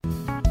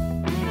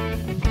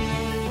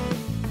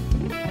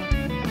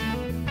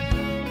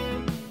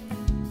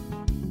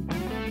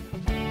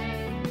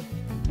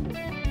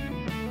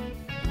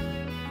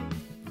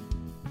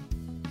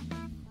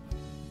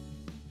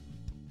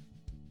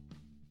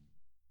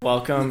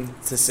Welcome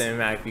to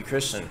Cinematic Be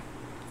Christian.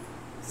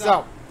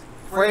 So,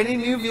 for any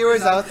new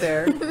viewers out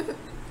there,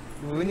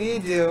 what we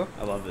need to do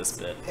I love this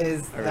bit.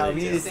 is I that really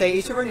we need do. to say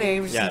each of our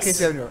names Yes. just in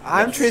case you don't know.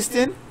 I'm Yes.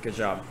 Tristan. Good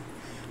job.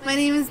 My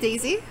name is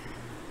Daisy.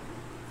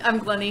 I'm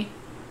Glennie.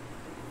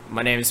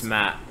 My name's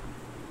Matt.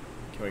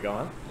 Can we go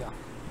on? Yeah.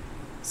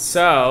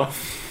 So,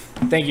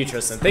 thank you,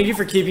 Tristan. Thank you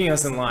for keeping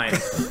us in line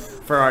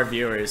for our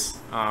viewers.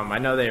 I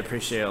know they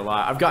appreciate it a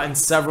lot. I've gotten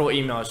several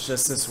emails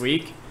just this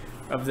week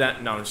of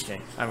that. No, I'm just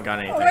kidding. I haven't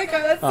gotten anything. Oh my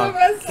god, that's so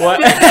messed up. What?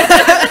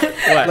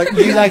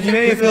 What? You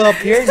made me feel up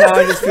here, now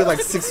I just feel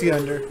like 6 feet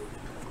under.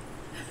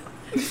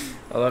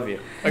 I love you.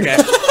 Okay.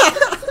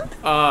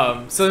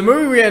 So the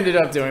movie we ended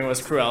up doing was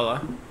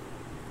Cruella.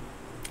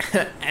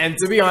 And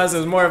to be honest, it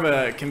was more of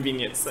a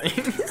convenience thing.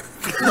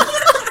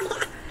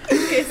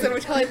 Okay, so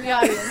we're telling the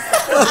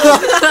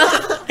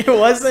audience. It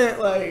wasn't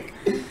like,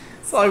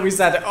 it's not like we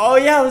sat there, oh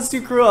yeah, let's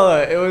do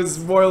Cruella. It was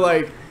more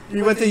like,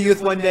 We went to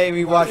youth one day and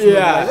we watched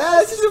Yeah. it. Like,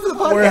 let's just do it for the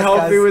podcast, we're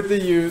helping guys. with the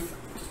youth.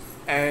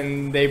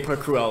 And they put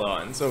Cruella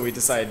on, so we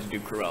decided to do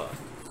Cruella.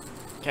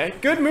 Okay,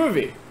 good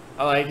movie.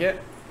 I like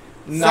it.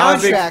 Not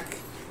a big- Soundtrack,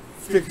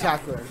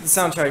 spectacular. The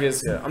soundtrack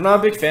is good. I'm not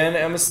a big fan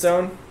of Emma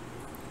Stone.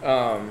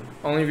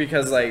 Only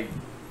because, like,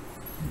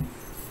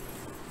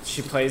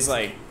 she plays,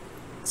 like,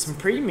 some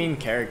pretty mean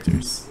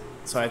characters.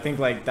 So I think,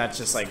 like, that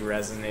just, like,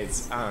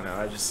 resonates. I don't know.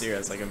 I just see her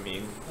as, like, a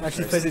mean She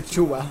person. plays it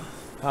too well.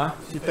 Huh?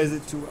 She plays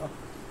it too well.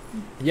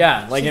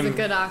 Yeah, like She's a in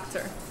good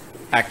actress.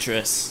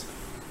 actress.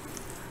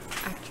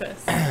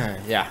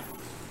 Yeah.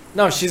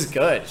 No, she's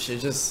good. She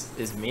just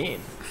is mean.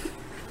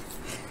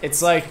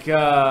 It's like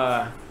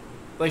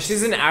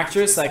she's an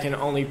actress that can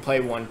only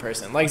play one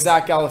person. Like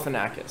Zach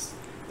Galifianakis.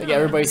 Like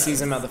everybody sees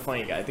him as the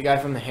funny guy. The guy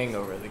from The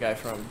Hangover. The guy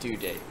from Due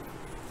Date.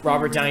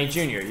 Robert Downey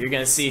Jr. You're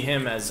gonna see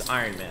him as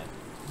Iron Man.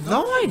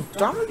 No, I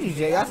don't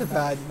DJ. That's a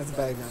bad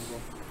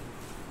example.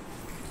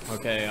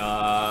 Okay,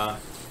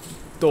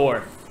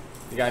 Thor.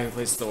 The guy who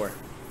plays Thor.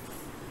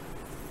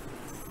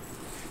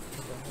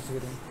 That's a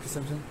good one. Chris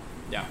Simpson.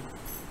 Yeah.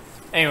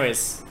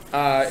 Anyways,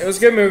 it was a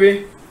good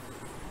movie.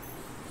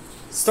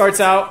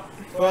 Starts out.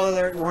 Spoiler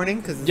alert warning,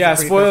 because Yeah,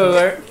 spoiler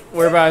alert.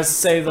 We're about to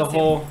say the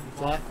whole.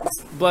 Plot.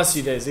 Bless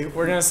you, Daisy.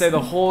 We're gonna say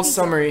the whole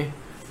summary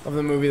of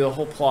the movie, the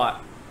whole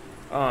plot.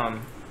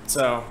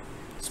 So,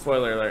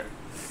 spoiler alert.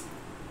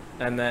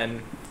 And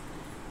then,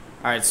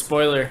 alright,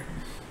 spoiler.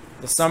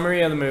 The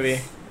summary of the movie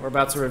we're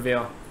about to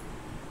reveal.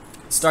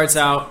 Starts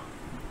out,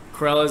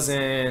 Cruella's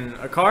in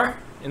a car,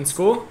 in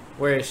school.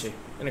 Where is she?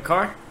 In a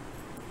car?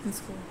 In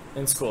school.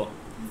 In school.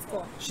 It's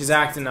cool. She's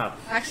acting up.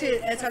 Actually,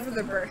 it starts with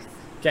a birth.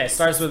 Okay,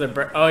 starts with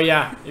a oh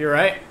yeah, you're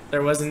right.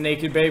 There was a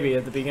naked baby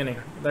at the beginning.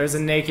 There's a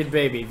naked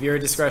baby. Viewer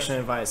discretion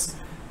advice.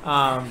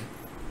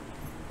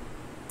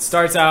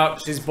 Starts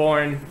out, she's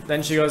born,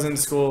 then she goes into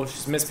school,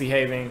 she's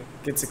misbehaving,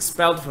 gets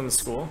expelled from the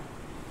school,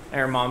 and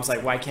her mom's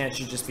like, why can't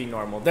you just be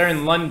normal? They're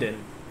in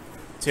London,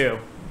 too.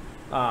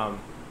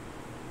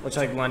 Which,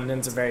 like,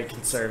 London's a very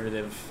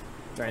conservative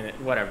during it,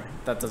 whatever,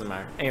 that doesn't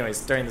matter.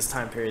 Anyways, during this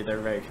time period, they're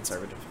very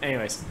conservative.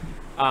 Anyways,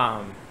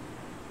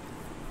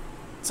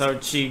 so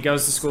she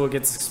goes to school,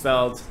 gets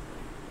expelled,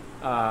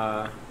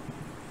 and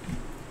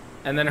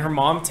then her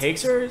mom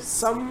takes her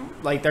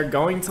like, they're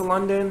going to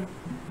London,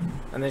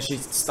 and then she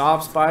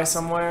stops by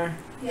somewhere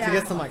Yeah. To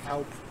get some like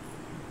help.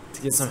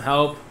 to get some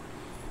help,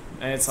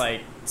 and it's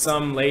like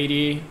some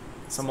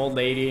old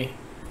lady,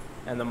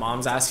 and the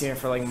mom's asking her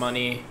for like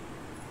money,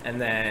 and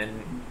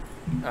then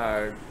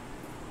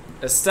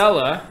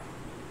Estella,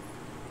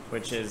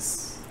 which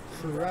is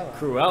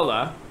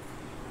Cruella,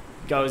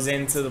 goes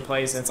into the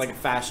place, and it's like a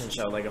fashion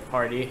show, like a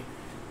party,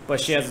 but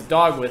she has a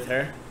dog with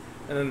her,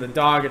 and then the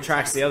dog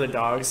attracts the other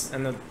dogs,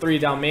 and the 3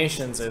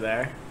 Dalmatians are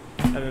there,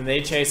 and then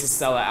they chase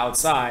Estella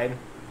outside,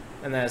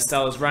 and then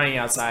Estella's running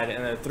outside,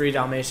 and the 3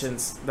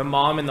 Dalmatians, the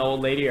mom and the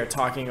old lady are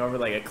talking over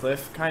like a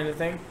cliff kind of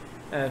thing,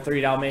 and the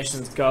 3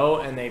 Dalmatians go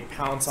and they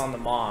pounce on the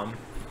mom,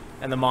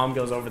 and the mom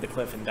goes over the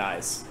cliff and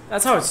dies.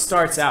 That's how it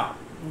starts out.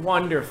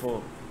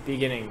 Wonderful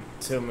beginning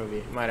to a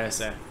movie, might I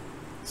say.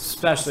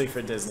 Especially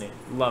for Disney.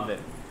 Love it.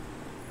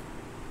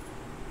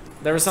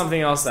 There was something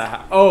else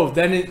that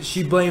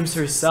she blames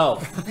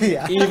herself.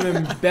 Yeah.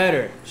 Even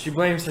better. She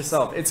blames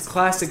herself. It's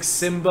classic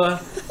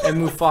Simba and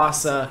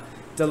Mufasa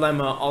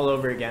dilemma all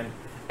over again.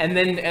 And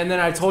then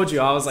I told you,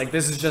 I was like,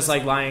 this is just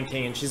like Lion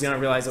King, and she's gonna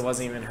realize it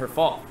wasn't even her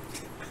fault.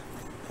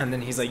 And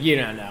then he's like, you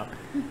don't know.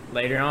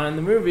 Later on in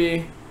the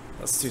movie,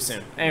 that's too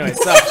soon. Anyway,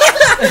 so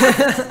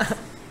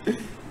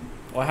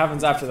what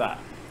happens after that?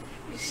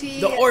 She.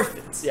 The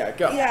orphans. Yeah,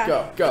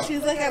 go.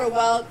 She's like at a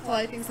well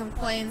collecting some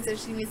coins, and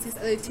she meets these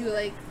other 2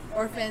 like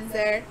orphans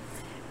there,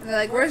 and they're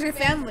like, "Where's your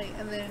family?"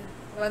 And then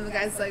one of the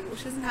guys is like, "Well,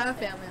 she doesn't have a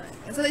family."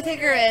 And so they take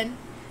her in.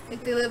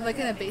 Like they live like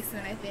in a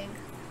basement, I think,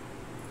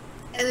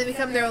 and they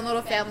become their own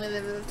little family.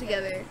 They live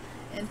together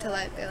until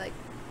like they're like,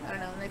 I don't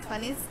know, in their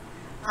 20s.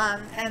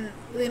 And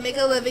they make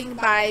a living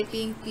by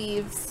being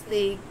thieves.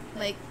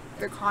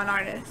 They're con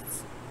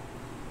artists.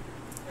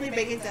 They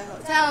break into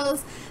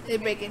hotels, they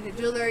break into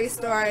jewelry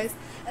stores.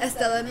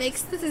 Estella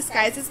makes the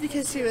disguises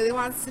because she really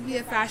wants to be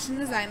a fashion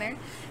designer,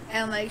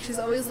 and like she's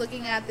always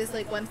looking at this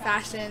like one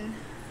fashion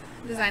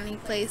designing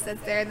place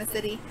that's there in the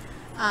city.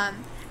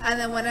 And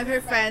then one of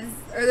her friends,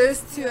 or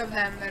there's two of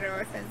them that are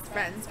orphans,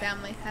 friends,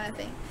 family kind of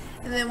thing.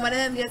 And then one of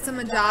them gets them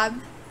a job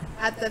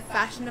at the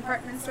fashion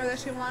department store that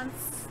she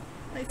wants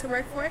like to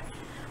work for.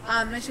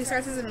 And she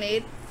starts as a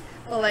maid,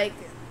 but like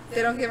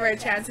they don't give her a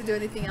chance to do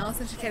anything else,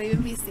 and she can't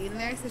even be seen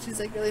there, so she's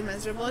like really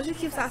miserable. And she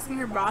keeps asking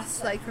her boss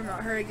to like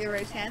promote her and give her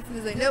a chance, and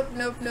he's like, nope,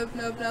 nope, nope,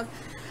 nope, nope.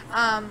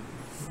 I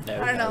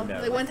don't know.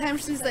 Like one time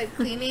she's like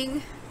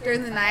cleaning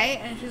during the night,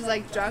 and she's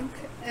like drunk,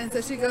 and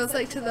so she goes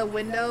like to the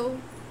window,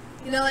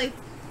 you know, like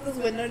those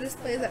window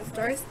displays at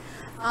stores.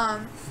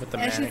 With the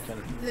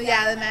mannequin. The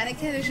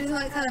mannequin. And she's in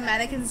like kind of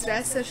mannequin's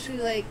dress, so she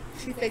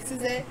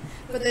fixes it,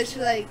 but then she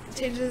like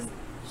changes.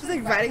 She's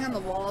like writing on the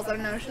walls. I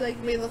don't know. She like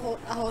made a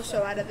whole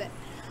show out of it.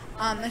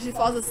 And she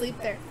falls asleep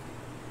there.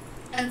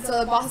 And so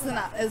the boss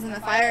is gonna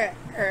fire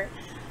her,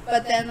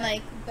 but then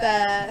like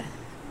the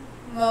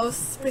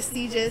most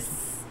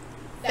prestigious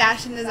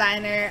fashion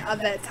designer of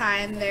that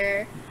time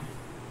there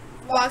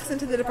walks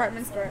into the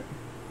department store.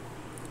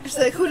 She's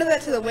like, who did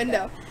that to the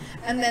window?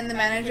 And then the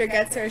manager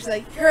gets her. She's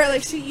like,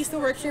 she used to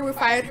work here. We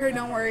fired her.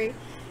 Don't worry.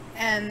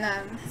 And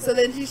so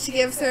then she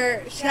has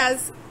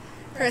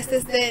her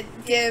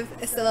assistant give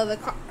Estella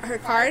her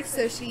card,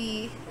 so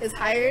she is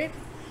hired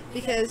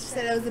because she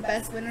said it was the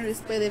best winter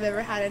display they've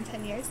ever had in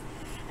 10 years.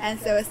 And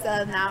so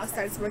Estella now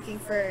starts working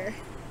for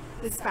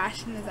this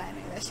fashion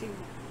designer that she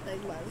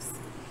like loves.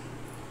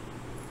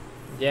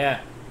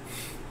 Yeah.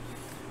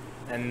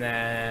 And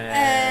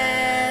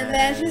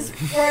then she just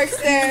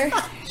works there.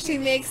 She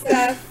makes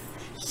stuff.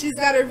 She's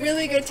got a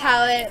really good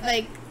talent.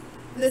 Like,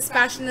 this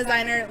fashion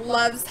designer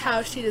loves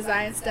how she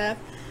designs stuff,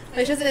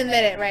 but she doesn't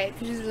admit it, right?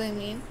 Because she's really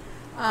mean.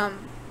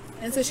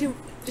 And so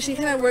she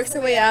kind of works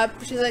her way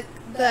up. She's like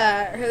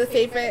the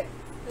favorite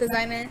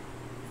designer.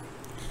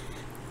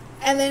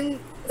 And then,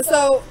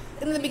 so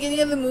in the beginning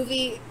of the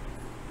movie,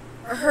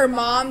 her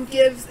mom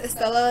gives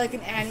Estella like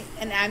an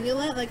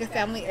amulet, like a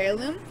family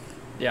heirloom.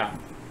 Yeah.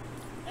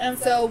 And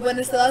so when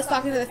Estella's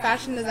talking to the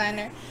fashion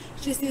designer,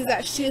 she sees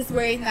that she's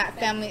wearing that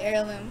family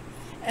heirloom.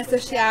 And so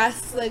she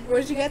asks, like,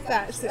 where'd you get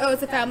that? She said, oh,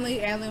 it's a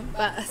family heirloom,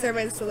 but a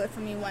servant stole it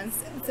from me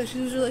once. And so she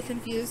was really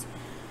confused.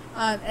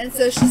 And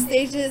so she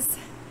stages,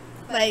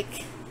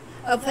 like,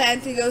 a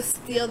plan to go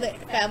steal the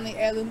family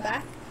heirloom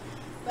back.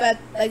 But,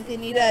 like, they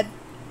need a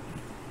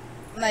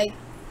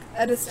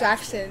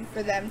distraction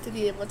for them to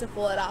be able to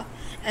pull it off.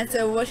 And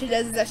so what she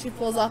does is that she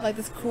pulls off, like,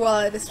 this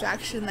Cruella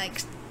distraction.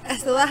 Like,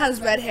 Estella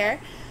has red hair.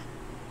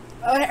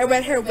 A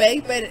red hair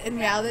wig, but in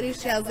reality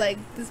she has, like,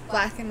 this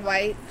black and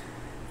white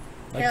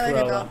like hair,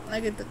 Cruella.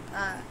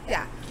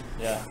 Yeah.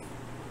 Yeah. Is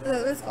that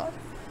what it's called?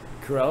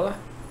 Cruella?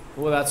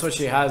 Well, that's what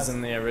she has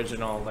in the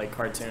original, like,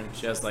 cartoon.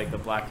 She has, like, the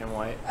black and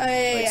white, Oh,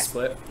 yeah.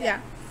 split.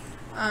 Yeah.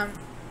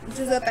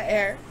 She's got the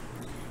hair.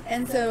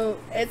 And so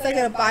it's like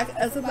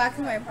it's a black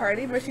and white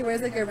party, but she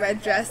wears like a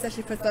red dress that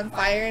she puts on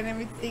fire and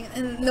everything,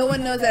 and no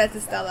one knows that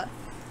it's Estella.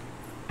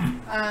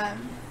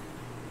 And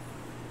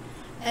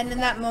in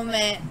that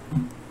moment,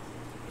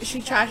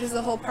 she trashes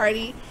the whole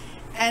party,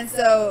 and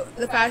so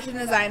the fashion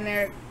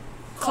designer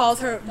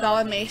calls her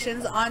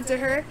Dalmatians onto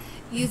her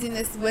using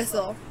this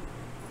whistle.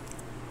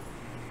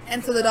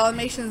 And so the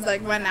Dalmatians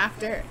like run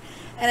after her,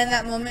 and in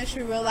that moment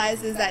she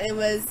realizes that it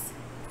was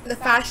the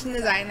fashion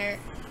designer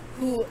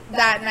who,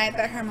 that night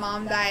that her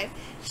mom died,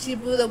 she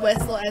blew the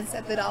whistle and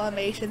set the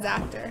Dalmatians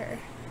after her.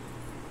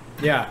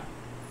 Yeah.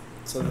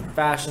 So the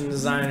fashion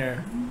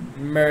designer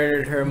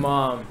murdered her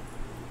mom.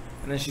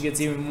 And then she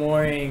gets even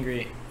more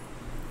angry.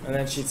 And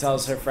then she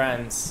tells her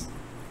friends.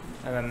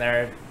 And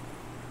then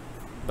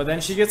but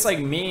then she gets, like,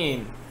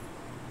 mean.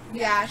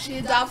 Yeah, she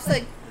adopts,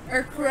 like,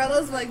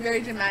 Cruella's, like,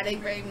 very dramatic,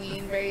 very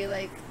mean, very,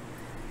 like...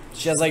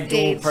 She has, like,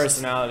 dual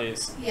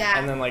personalities. Yeah.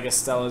 And then, like,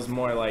 Estella's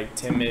more, like,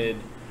 timid,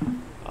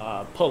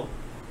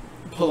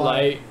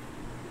 polite.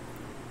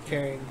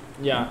 Caring.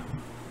 Yeah.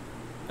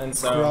 And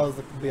so...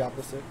 Cruella's the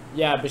opposite.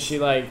 Yeah, but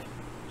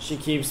she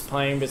keeps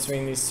playing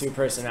between these two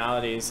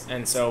personalities,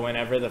 and so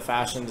whenever the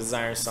fashion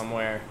designer's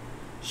somewhere,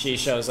 she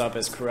shows up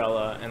as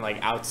Cruella and,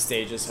 like,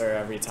 outstages her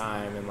every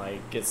time and,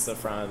 like, gets the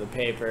front of the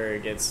paper,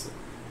 gets,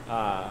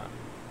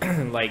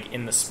 like,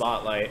 in the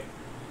spotlight.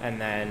 And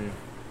then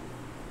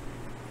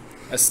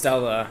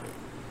Estella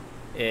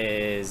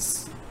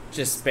is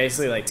just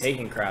basically, like,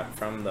 taking crap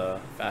from the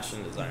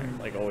fashion designer,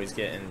 like, always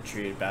getting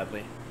treated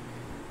badly.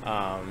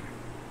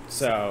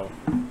 So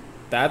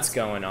that's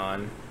going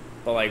on.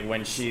 But, like,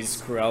 when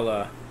she's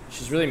Cruella,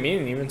 she's really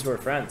mean even to her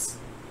friends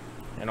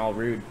and all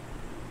rude.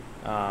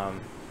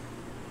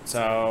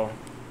 So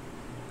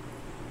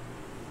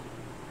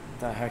what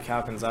the heck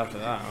happens after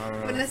that? I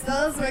don't know. When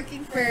Estella's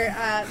working for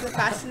the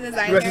fashion You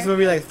watched this designer,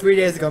 movie like 3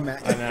 days ago,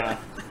 Matt. I know.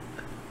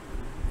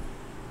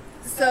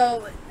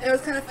 so it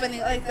was kind of funny,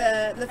 like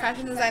the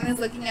fashion designer is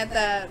looking at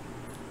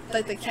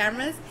the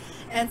cameras,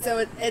 And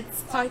so they're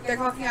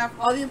clocking out.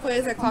 All the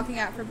employees are clocking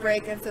out for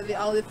break, and so they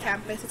all leave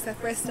campus except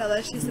for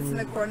Estella. She sits in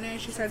the corner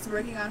and she starts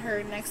working on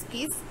her next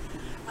piece.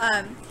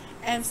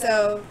 And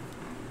so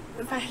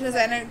the fashion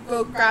designer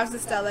grabs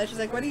Estella. She's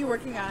like, "What are you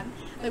working on?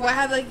 Like, why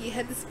have you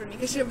hid this for me?"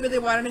 Because she really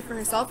wanted it for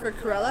herself, for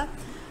Cruella.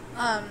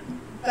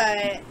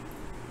 But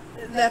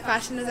the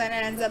fashion designer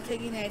ends up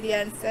taking the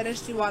idea instead, and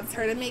she wants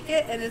her to make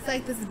it. And it's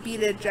like this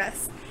beaded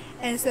dress.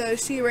 And so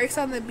she works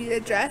on the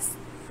beaded dress,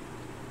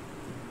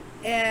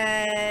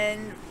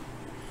 and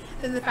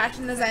then the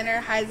fashion designer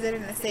hides it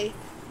in a safe.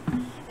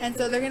 And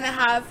so they're gonna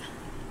have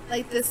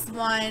like this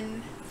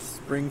one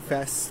Spring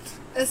Fest.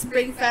 A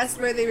spring fest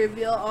where they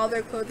reveal all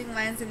their clothing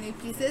lines and new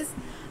pieces.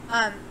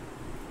 And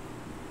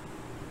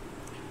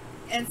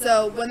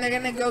so when they're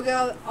gonna go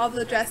get all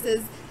the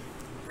dresses,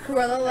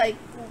 Cruella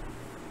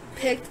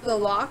picked the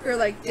lock or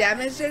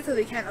damaged it so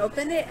they can't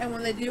open it, and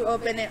when they do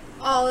open it,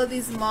 all of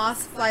these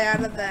moths fly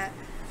out of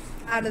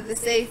the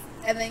safe,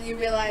 and then you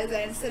realize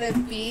that instead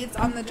of beads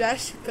on the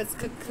dress, she puts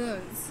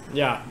cocoons.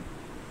 Yeah.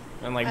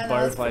 And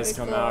butterflies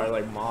come cool. out,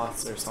 or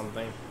moths or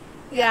something.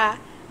 Yeah.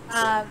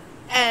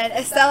 And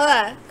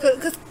Estella,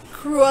 because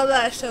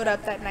Cruella showed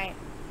up that night.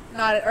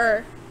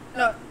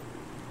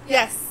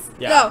 Yes.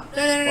 Yeah.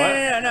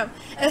 No.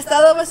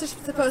 Estella was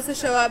supposed to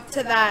show up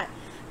to that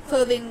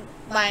clothing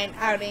line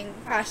outing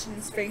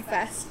fashion spring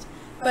fest,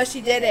 but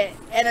she didn't.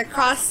 And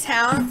across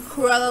town,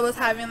 Cruella was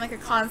having a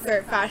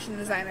concert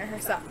fashion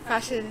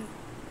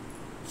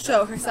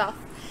show herself.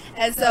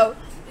 And so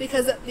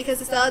because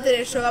Estella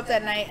didn't show up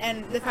that night,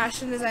 and the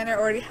fashion designer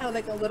already had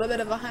a little bit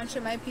of a hunch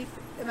it might be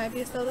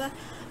Estella.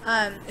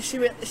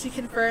 She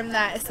confirmed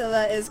that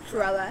Estella is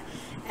Cruella,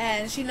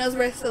 and she knows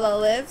where Estella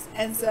lives,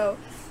 and so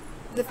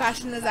the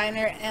fashion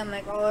designer and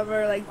all of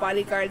her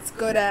bodyguards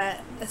go to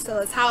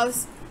Estella's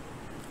house.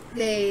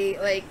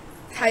 They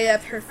tie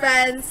up her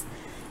friends,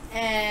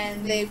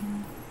 and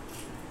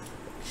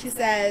she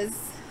said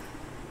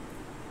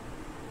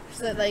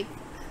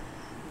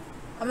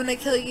I'm gonna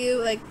kill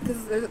you,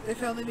 because there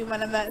can only be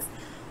one of us.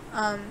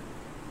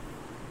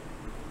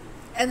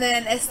 And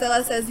then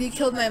Estella says, "You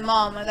killed my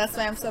mom, and that's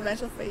why I'm so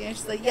vengeful for you." And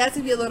she's like, "You have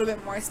to be a little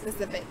bit more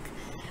specific."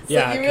 So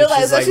yeah, you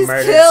realize that she's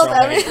murdered killed so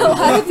many a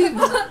lot of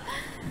people.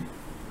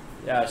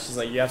 Yeah, she's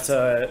like, "You have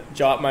to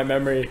jot my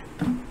memory."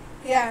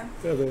 Yeah.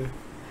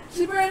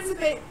 She burns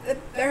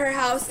her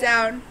house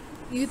down.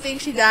 You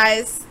think she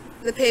dies.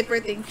 The paper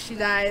thinks she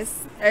dies.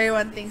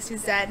 Everyone thinks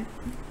she's dead.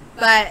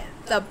 But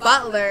the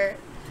butler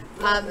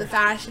of the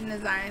fashion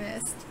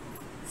designist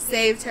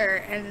saved her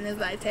and is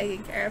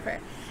taking care of her.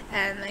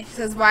 And she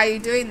says, "Why are you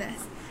doing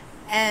this?"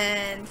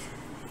 And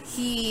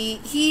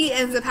he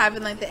ends up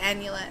having the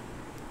amulet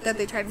that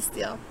they tried to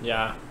steal.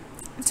 Yeah.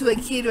 To a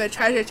key to a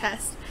treasure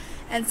chest.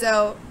 And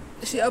so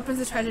she opens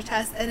the treasure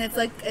chest, and it's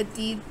a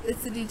deed.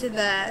 It's a deed to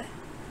the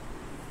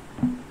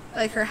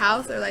her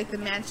house or the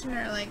mansion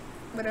or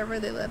whatever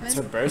they live in. It's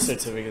her birth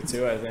certificate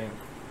too, I think.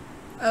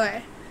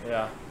 Okay.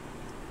 Yeah.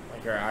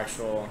 Her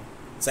actual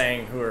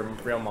saying who her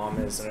real mom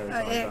is and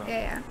everything.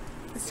 Yeah.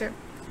 That's true.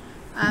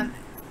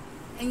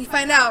 And you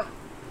find out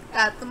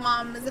that the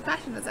mom is a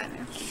fashion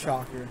designer.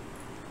 Shocker.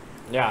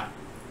 Yeah.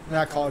 And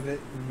I called it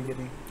in the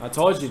beginning. I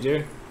told you,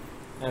 dude.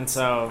 And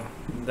so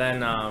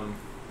then,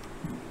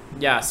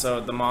 so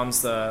the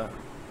mom's the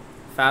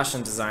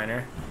fashion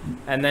designer,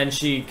 and then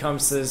she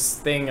comes to this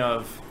thing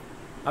of,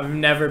 "I've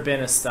never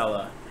been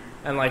Estella,"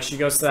 and she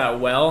goes to that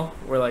well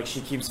where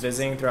she keeps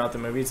visiting throughout the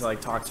movie to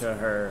talk to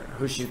her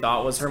who she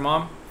thought was her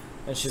mom,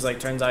 and she's like,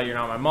 "Turns out you're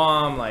not my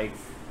mom.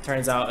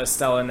 Turns out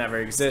Estella never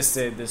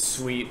existed. This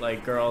sweet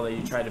girl that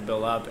you tried to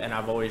build up, and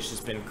I've always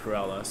just been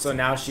Cruella." So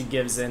now she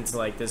gives into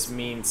this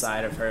mean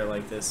side of her,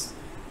 this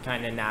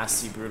kind of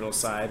nasty, brutal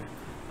side.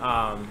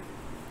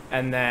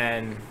 And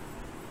then,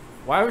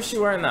 why was she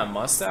wearing that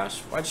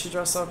mustache? Why'd she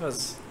dress up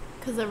as?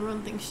 Because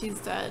everyone thinks she's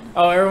dead.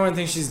 Oh, everyone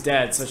thinks she's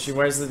dead, so she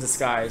wears the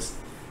disguise,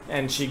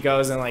 and she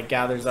goes and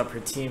gathers up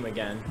her team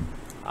again.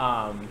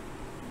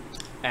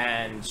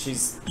 And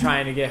she's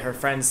trying to get her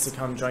friends to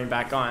come join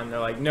back on. They're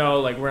like,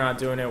 "No, we're not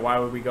doing it. Why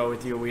would we go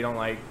with you? We don't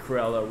like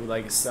Cruella. We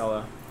like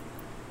Estella."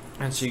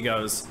 And she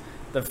goes,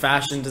 "The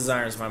fashion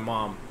designer is my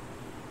mom."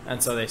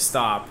 And so they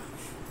stop,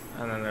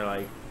 and then they're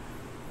like,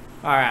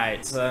 "All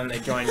right." So then they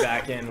join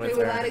back in with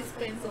her. That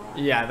explains a lot.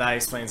 Yeah, that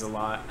explains a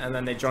lot. And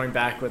then they join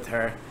back with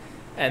her,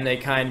 and they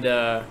kind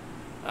of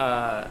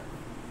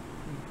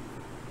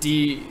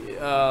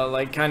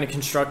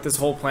construct this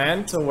whole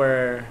plan to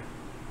where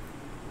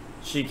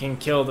she can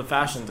kill the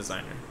fashion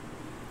designer.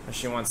 Or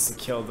she wants to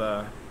kill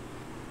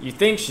you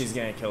think she's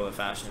gonna kill the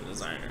fashion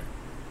designer.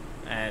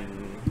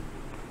 And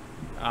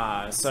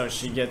so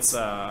she gets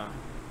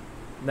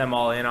them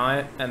all in on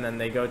it, and then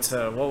they go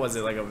to, what was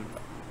it,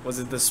 was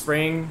it the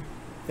spring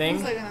thing?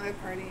 It was another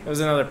party. It was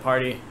another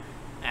party,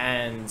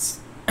 and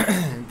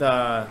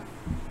the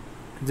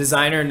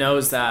designer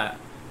knows that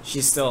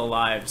she's still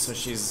alive, so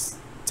she's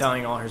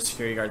telling all her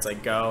security guards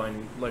go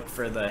and look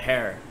for the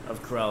hair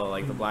of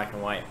Cruella, the black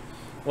and white.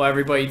 Well,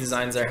 everybody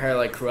designs their hair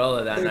like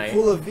Cruella that night.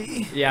 They're full of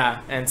V. Yeah,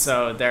 and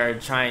so they're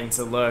trying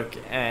to look,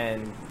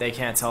 and they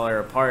can't tell her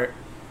apart.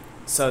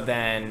 So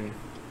then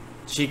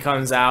she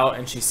comes out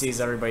and she sees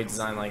everybody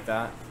designed like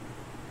that.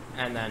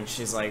 And then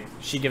she's like,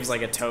 she gives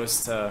like a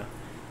toast to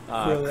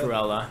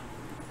Cruella,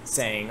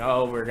 saying,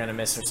 "Oh, we're gonna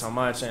miss her so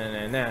much."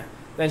 And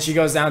then she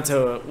goes down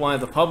to one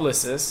of the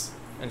publicists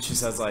and she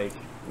says like,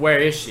 "Where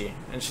is she?"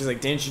 And she's like,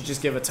 "Didn't you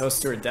just give a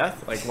toast to her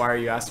death? Like, why are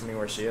you asking me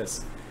where she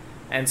is?"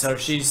 And so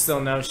she still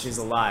knows she's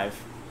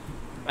alive.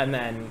 And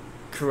then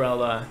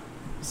Cruella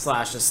 /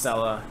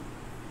 Estella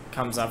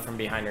comes up from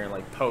behind her and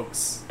like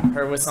pokes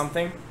her with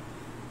something,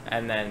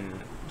 and then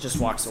just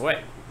walks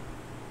away.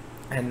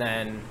 And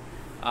then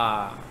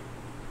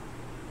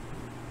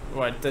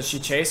what, does she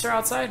chase her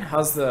outside?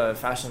 How's the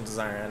fashion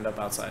designer end up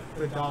outside?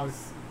 The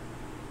dogs.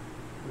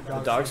 The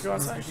dogs go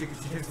outside? She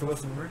takes the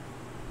whistle, remember?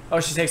 Oh,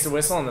 she takes the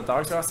whistle and the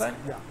dogs go outside?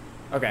 Yeah.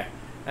 Okay.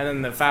 And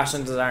then the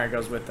fashion designer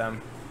goes with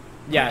them.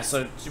 Yeah,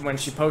 so when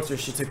she poked her,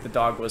 she took the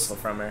dog whistle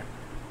from her.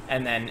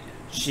 And then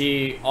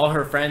all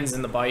her friends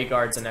and the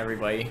bodyguards and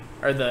everybody,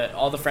 or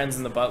all the friends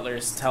and the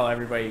butlers tell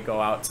everybody to go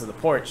out to the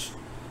porch,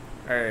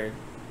 or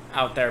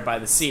out there by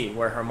the sea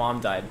where her mom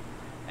died.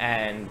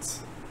 And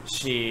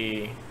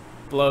she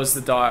blows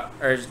the dog,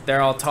 or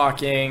they're all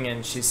talking,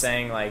 and she's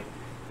saying like,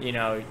 you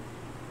know,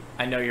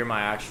 "I know you're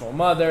my actual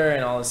mother,"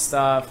 and all this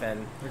stuff,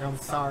 and like, "I'm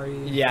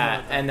sorry."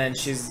 Yeah, and then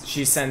she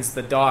sends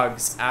the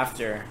dogs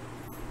after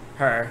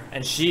her,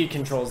 and she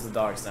controls the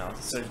dogs now.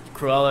 So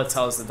Cruella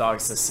tells the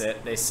dogs to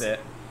sit, they sit,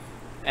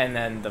 and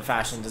then the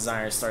fashion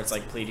designer starts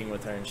like pleading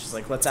with her, and she's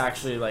like, "Let's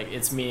actually, like,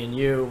 it's me and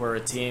you, we're a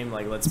team,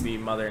 like, let's be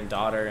mother and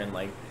daughter, and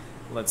like,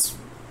 let's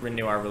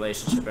renew our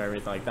relationship," and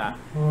everything like that.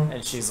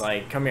 And she's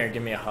like, "Come here,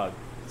 give me a hug."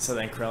 So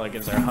then Cruella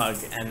gives her a hug,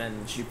 and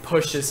then she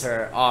pushes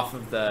her off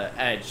of the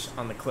edge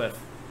on the cliff,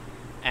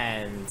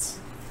 and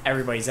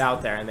everybody's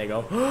out there, and they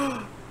go,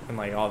 and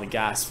like all the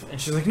gasp, and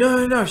she's like,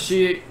 no,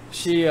 she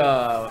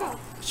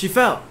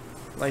fell,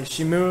 like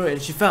she moved and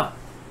she fell,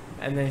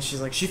 and then she's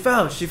like, she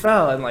fell,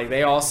 and like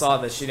they all saw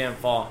that she didn't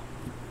fall,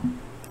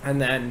 and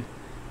then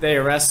they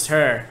arrest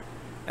her,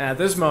 and at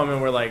this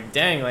moment we're like,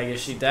 dang, like,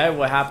 is she dead?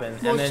 What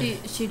happened? Well, and then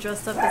she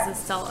dressed up as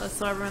Estella,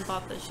 so everyone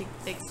thought that she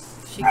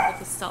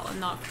killed Estella,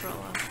 not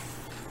Cruella.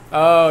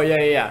 Oh,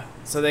 yeah.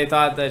 So they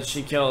thought that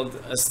she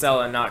killed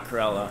Estella, not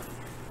Cruella.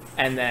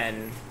 And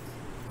then,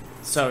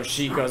 so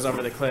she goes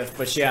over the cliff,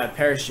 but she had a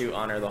parachute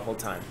on her the whole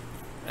time.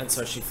 And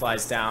so she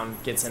flies down,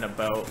 gets in a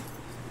boat,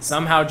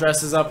 somehow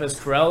dresses up as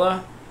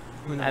Cruella,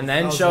 and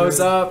then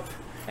shows up,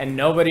 and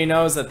nobody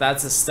knows that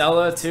that's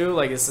Estella too,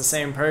 like it's the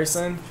same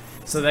person.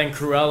 So then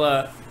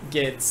Cruella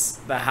gets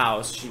the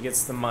house, she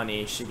gets the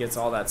money, she gets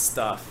all that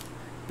stuff,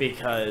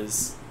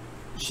 because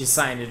she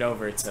signed it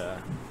over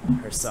to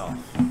herself.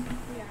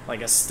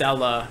 Like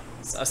Estella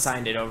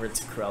assigned it over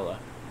to Cruella.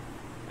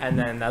 And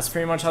then that's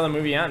pretty much how the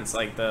movie ends.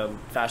 Like, the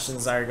fashion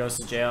designer goes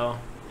to jail,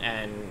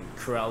 and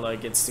Cruella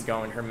gets to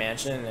go in her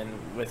mansion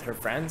and with her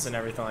friends and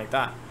everything like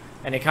that.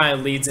 And it kind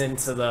of leads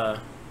into the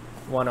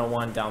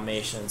 101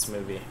 Dalmatians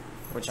movie,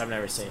 which I've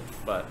never seen,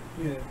 but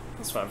Yeah.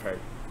 that's what I've heard.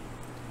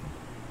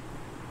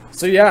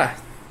 So yeah,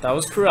 that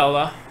was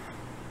Cruella.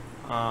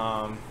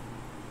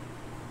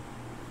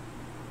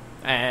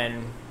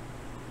 And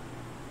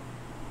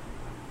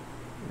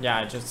yeah,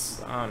 I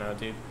don't know,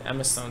 dude.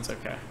 Emma Stone's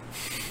okay.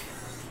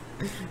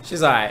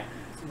 She's alright.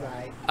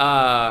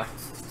 Right.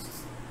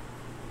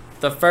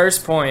 The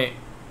first point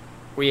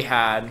we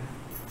had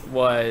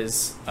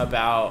was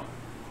about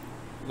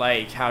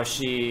like how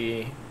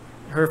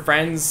her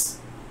friends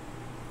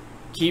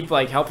keep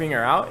like helping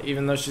her out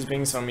even though she's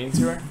being so mean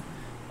to her.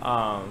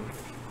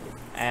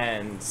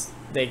 And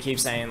they keep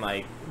saying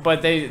like,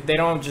 but they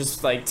don't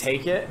just like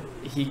take it.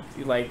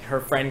 Her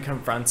friend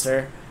confronts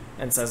her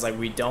and says like,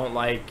 "We don't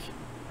like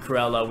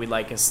Cruella, we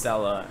like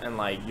Estella, and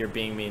like you're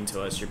being mean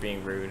to us, you're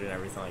being rude," and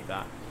everything like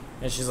that.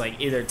 And she's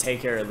like, either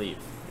take it or leave.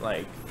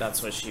 Like,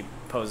 that's what she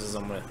poses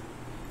them with.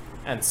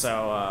 And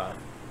so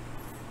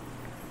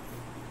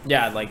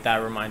yeah, like that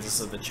reminds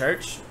us of the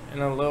church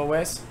in a little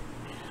ways.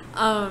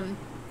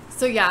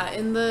 So yeah,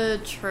 in the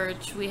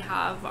church we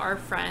have our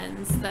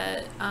friends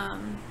that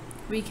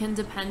we can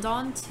depend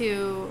on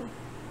to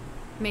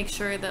make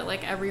sure that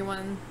like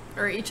everyone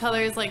or each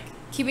other is like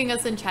keeping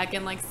us in check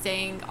and like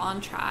staying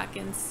on track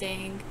and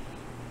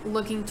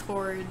looking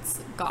towards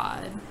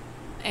God.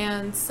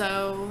 And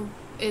so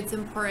it's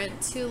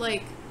important to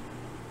like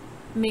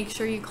make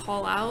sure you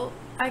call out,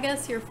 I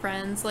guess, your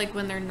friends like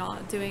when they're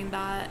not doing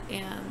that,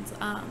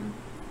 and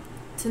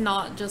to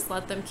not just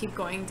let them keep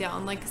going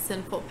down like a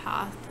sinful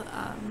path,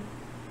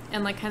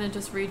 and like kind of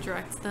just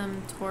redirect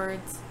them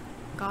towards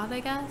God,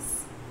 I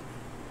guess.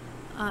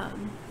 I don't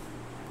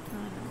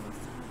know what's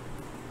that.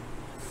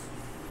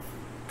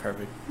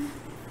 Perfect.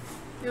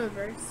 You have a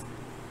verse?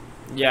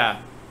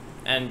 Yeah,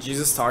 and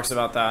Jesus talks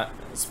about that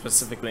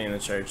specifically in the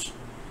church,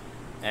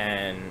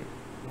 and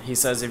he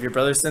says, if your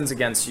brother sins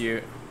against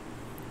you,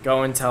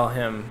 go and tell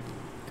him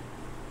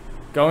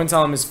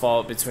his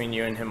fault between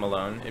you and him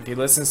alone. If he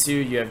listens to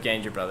you, you have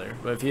gained your brother.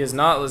 But if he has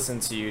not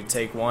listened to you,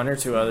 take one or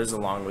two others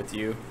along with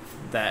you,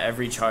 that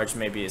every charge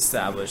may be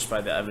established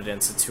by the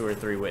evidence of 2 or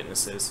 3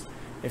 witnesses.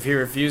 If he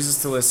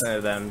refuses to listen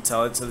to them,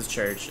 tell it to the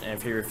church. And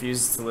if he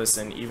refuses to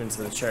listen even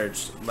to the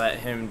church, let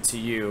him to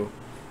you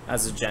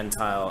as a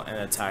Gentile and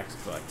a tax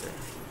collector.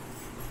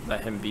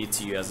 Let him be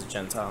to you as a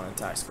Gentile and a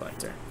tax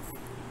collector.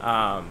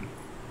 And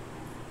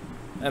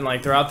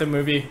like throughout the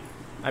movie,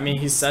 I mean,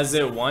 he says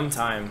it one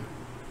time,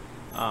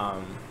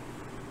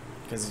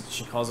 because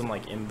she calls them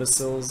like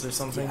imbeciles or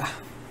something. Yeah.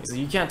 He's like,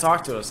 you can't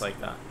talk to us like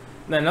that.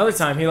 And then another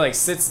time he like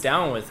sits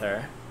down with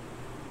her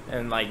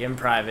and like in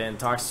private and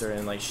talks to her,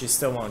 and like she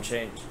still won't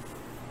change.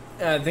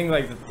 And I think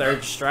like the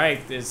third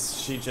strike is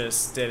she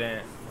just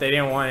they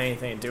didn't want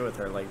anything to do with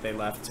her. Like they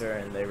left her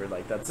and they were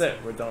like, that's it,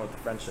 we're done with the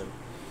friendship.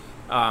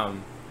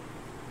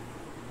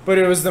 But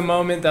it was the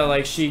moment that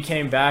like she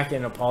came back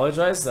and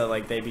apologized that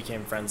like they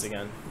became friends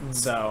again.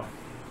 So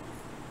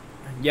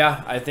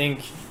yeah,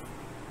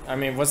 I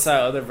mean, what's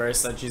that other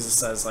verse that Jesus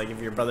says, like, if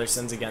your brother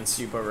sins against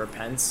you but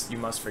repents, you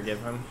must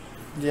forgive him?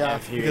 Yeah,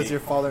 because your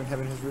Father in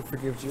heaven has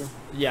forgives you.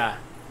 Yeah.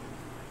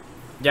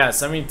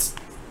 So I mean,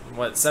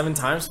 7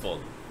 times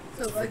fold?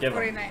 So like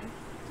 49.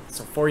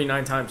 So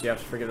 49 times you have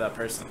to forgive that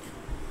person.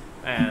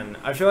 And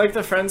I feel like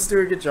the friends do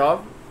a good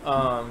job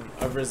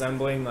of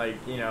resembling, like,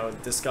 you know,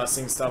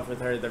 discussing stuff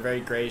with her. They're very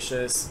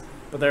gracious,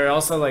 but they're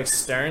also like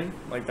stern.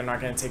 Like they're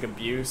not going to take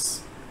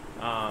abuse.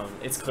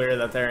 It's clear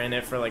that they're in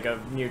it for like a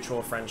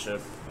mutual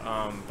friendship,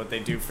 but they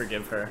do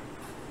forgive her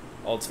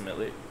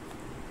ultimately.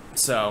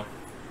 So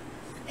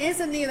And it's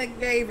something like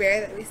very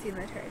rare that we see in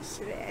the church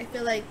today. I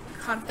feel like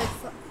conflicts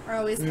are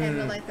always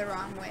handled like the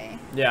wrong way.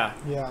 yeah,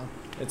 Yeah.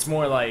 it's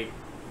more like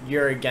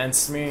you're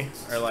against me,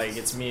 or like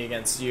it's me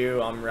against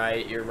you, I'm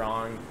right, you're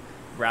wrong,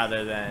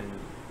 rather than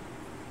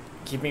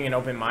keeping an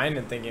open mind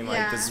and thinking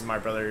like, this is my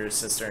brother or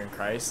sister in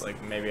Christ,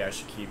 like maybe I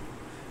should keep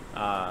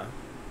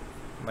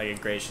like a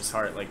gracious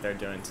heart like they're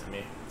doing to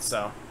me.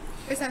 So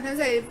Or sometimes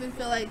I even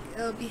feel like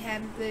it'll be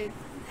handled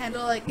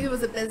like if it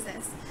was a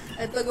business.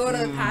 Like they'll go to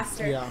the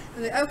pastor. Yeah.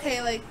 And like,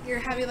 okay, like you're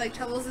having like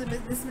troubles in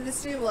this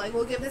ministry. Well, like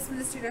we'll give this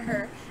ministry to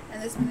her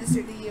and this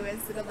ministry to you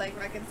instead of like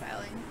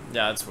reconciling.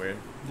 yeah, it's weird.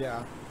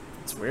 Yeah.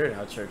 It's weird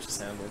how church is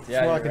handled. It's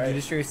Yeah, more you're like a right.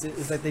 judiciary.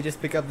 It's like they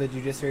just pick up the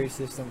judiciary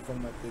system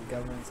from like the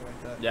government and stuff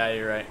like that. Yeah,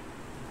 you're right.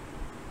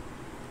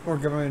 More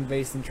government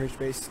based than church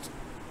based.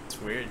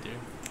 It's weird, dude.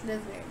 It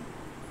is weird.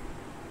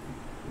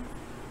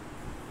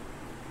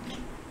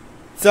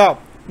 So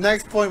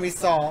next point we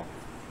saw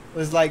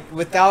was like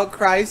without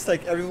Christ,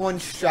 like everyone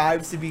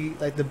strives to be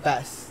like the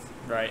best,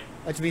 Right.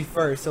 like to be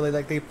first. So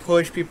they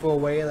push people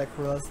away, like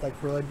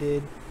Cruella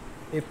did.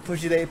 They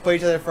put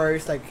each other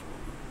first. Like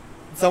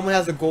someone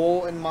has a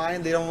goal in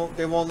mind, they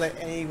won't let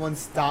anyone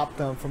stop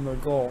them from their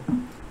goal.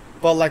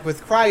 But like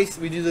with Christ,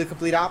 we do the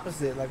complete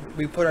opposite. Like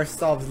we put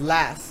ourselves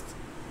last,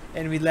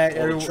 and we let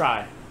Well, everyone. we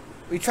try.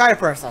 We try to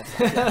put ourselves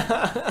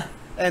last,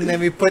 and then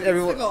we put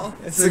everyone. goal.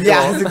 It's the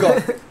yeah, goal. it's a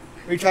goal.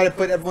 We try to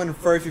put everyone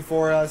first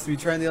before us. We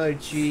turn the other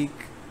cheek.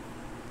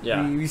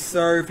 Yeah. We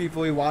serve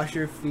people. We wash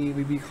your feet.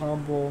 We be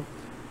humble.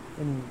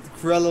 And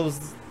Cruella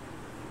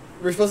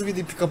we're supposed to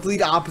be the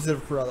complete opposite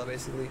of Cruella,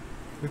 basically.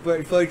 We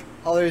put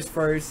others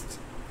first,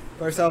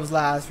 put ourselves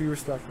last. Be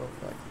respectful,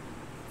 like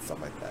stuff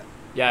like that.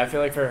 Yeah, I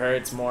feel like for her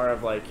it's more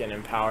of like an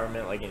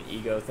empowerment, like an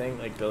ego thing,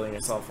 like building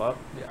yourself up.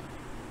 Yeah.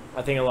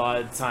 I think a lot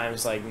of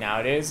times, like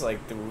nowadays, like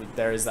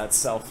there's that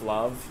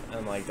self-love,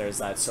 and like there's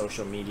that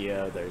social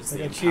media, there's Like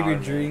the achieve your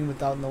empowerment. dream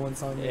without no one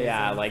telling you. Yeah,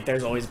 anything. like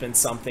there's always been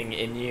something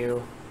in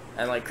you,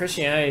 and like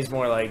Christianity is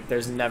more like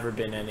there's never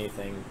been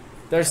anything.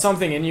 There's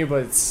something in you,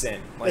 but it's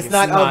sin. Like it's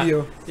not of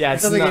you. Yeah, It's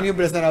it's something not, in you,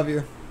 but it's not of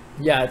you.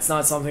 Yeah, it's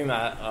not something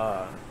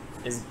that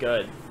is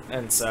good,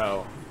 and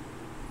so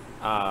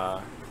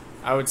I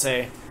would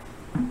say,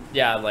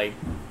 yeah, like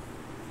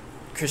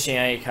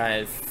Christianity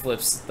kind of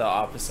flips the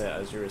opposite,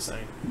 as you were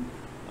saying.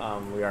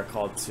 We are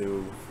called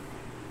to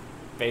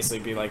basically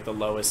be like the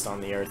lowest on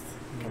the earth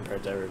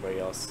compared to everybody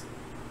else.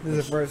 This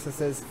is a verse that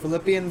says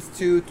Philippians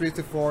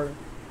 2:3-4.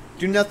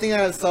 Do nothing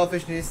out of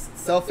selfishness,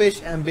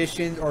 selfish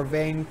ambitions, or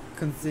vain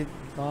conceit.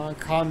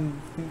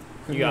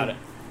 You got it.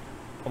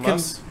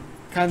 Almost.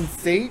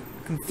 Conceit.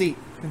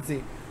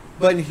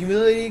 But in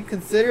humility,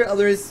 consider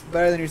others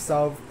better than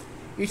yourself.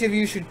 Each of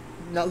you should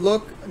not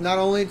look not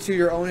only to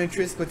your own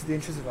interests, but to the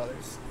interests of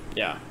others.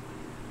 Yeah.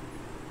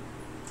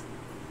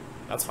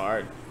 That's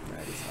hard.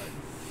 That is hard.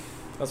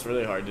 That's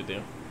really hard to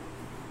do.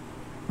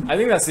 I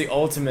think that's the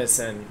ultimate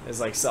sin, is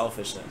like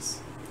selfishness.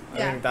 I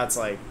Yeah. think that's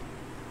like,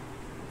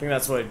 I think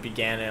that's what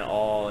began it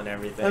all and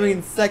everything. I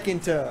mean,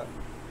 second to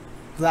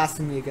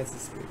blasphemy against the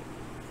Spirit.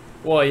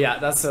 well, yeah,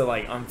 that's a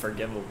like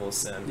unforgivable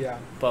sin. Yeah.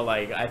 But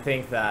like, I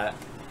think that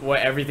what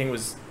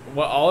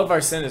all of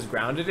our sin is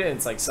grounded in,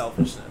 it's like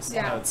selfishness.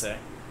 Yeah. I would say.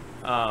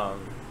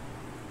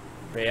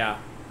 But yeah,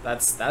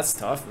 that's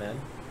tough, man.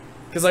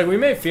 Because like we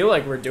may feel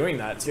like we're doing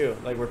that too,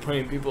 like we're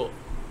putting people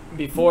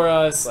before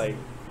us, like,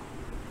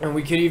 and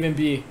we could even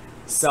be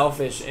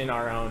selfish in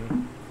our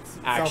own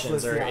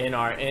actions, Selfless, or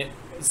yeah.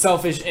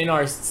 selfish in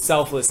our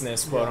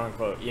selflessness, quote Yeah.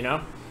 unquote, you know,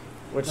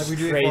 which Like we is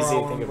do it crazy for our to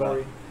own think about.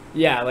 glory.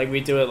 Yeah, like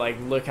we do it like,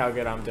 look how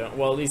good I'm doing.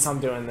 Well, at least I'm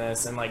doing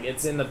this, and like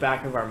it's in the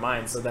back of our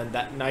mind. So then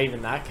that, not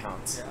even that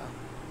counts. Yeah.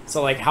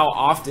 So like, how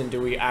often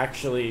do we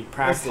actually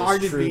practice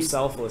hard to true be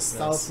selflessness?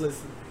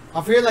 Selfless.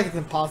 I feel like it's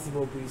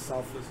impossible to be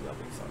selfless without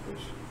being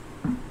selfish.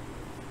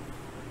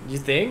 You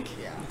think?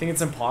 Yeah. You think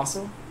it's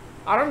impossible?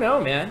 I don't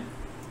know, man.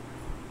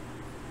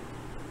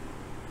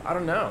 I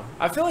don't know.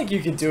 I feel like you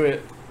could do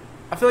it.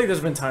 I feel like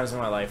there's been times in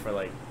my life where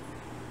like,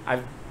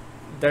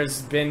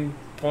 there's been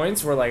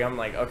points where like I'm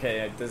like,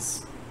 okay,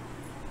 this,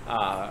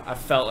 I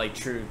felt like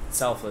true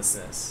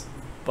selflessness,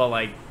 but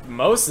like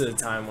most of the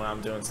time when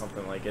I'm doing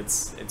something, like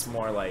it's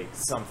more like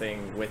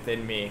something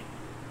within me.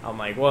 I'm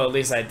like, well, at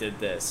least I did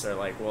this, or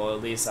like, well,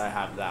 at least I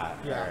have that,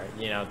 Yeah. or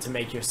you know, to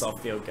make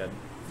yourself feel good.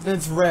 Then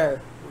it's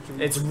rare.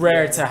 It's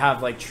rare to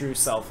have like true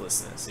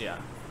selflessness. Yeah,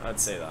 I'd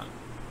say that.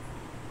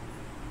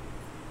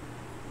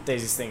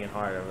 Daisy's thinking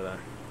hard over there.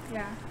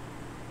 Yeah.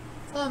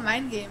 It's all a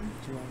mind game.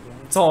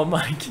 It's all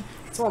Mike.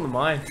 It's all in the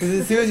mind. Because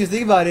as soon as you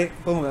think about it,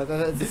 boom,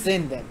 that's a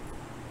sin then.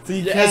 So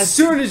you Yeah, can't. as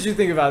soon as you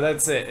think about it,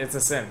 that's it. It's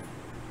a sin.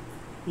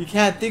 You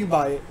can't think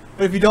about it.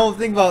 But if you don't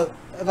think about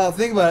it,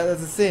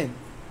 that's a sin.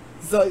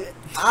 So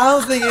I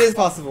don't think it is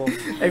possible.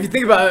 If you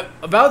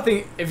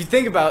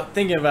think about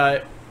thinking about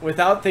it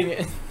without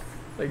thinking,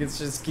 like it's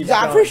just keeps Yeah,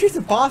 I'm going. pretty sure it's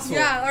impossible.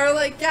 Yeah, or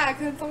like, yeah,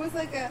 because it's always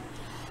like a,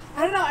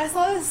 I don't know, I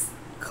saw this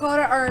quote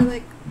or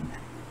like,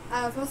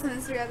 post on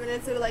Instagram and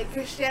it said like,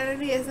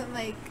 Christianity isn't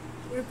like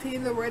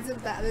repeating the words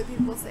of that other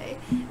people say.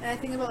 And I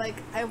think about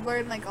like, I've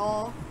learned like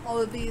all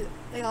of these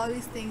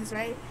things,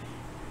 right?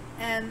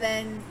 And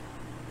then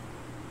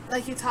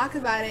like you talk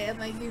about it and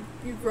like you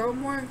grow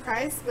more in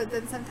Christ, but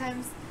then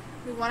sometimes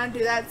we want to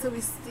do that so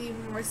we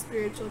seem more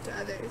spiritual to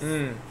others.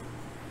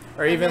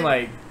 Or And even then-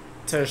 like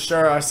to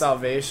assure our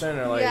salvation,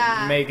 or like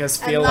Yeah. make us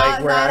And feel not, like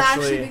we're not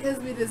actually. because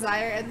we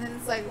desire, and then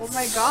it's like, oh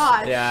my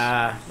gosh.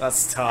 Yeah,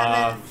 that's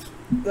tough.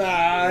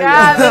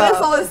 Yeah, then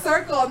it's all a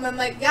circle, and then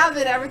like, yeah,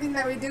 then everything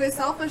that we do is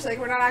selfish. Like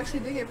we're not actually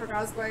doing it for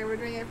God's glory. We're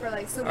doing it for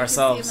like so we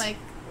Ourselves. can seem like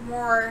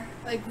more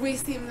like we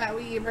seem that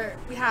we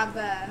have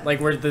the Like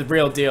we're the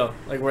real deal.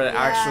 Like we're Yeah,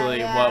 actually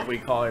yeah. what we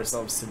call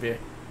ourselves to be.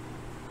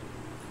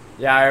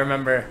 Yeah, I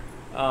remember.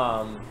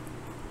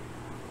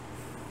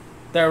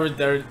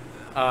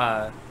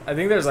 I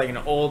think there's like an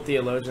old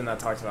theologian that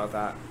talked about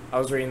that. I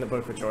was reading the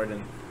book with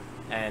Jordan,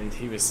 and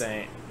he was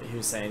saying,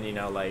 you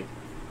know, like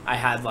I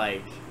had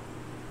like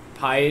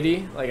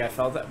piety, like I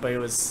felt that, but it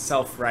was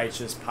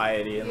self-righteous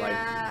piety, and like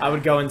Yeah. I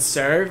would go and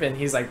serve, and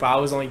he's like, but I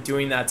was only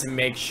doing that to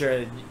make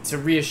sure, to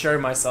reassure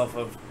myself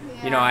of,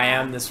 you know, I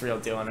am this real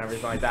deal and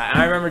everything like that.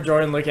 And I remember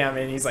Jordan looking at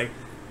me and he's like,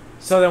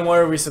 so then what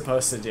are we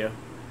supposed to do?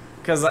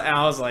 Because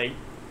I was like,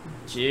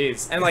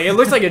 jeez. And like, it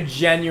looked like a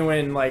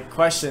genuine like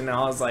question. And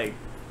I was like,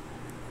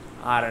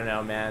 I don't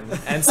know, man.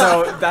 And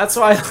so that's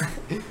why,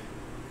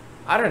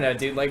 I don't know,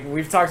 dude. Like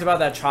we've talked about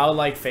that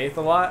childlike faith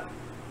a lot.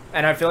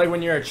 And I feel like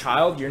when you're a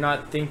child, you're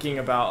not thinking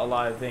about a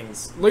lot of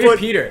things. Look at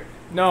Peter.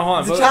 No, hold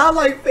on. The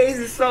childlike phase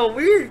is so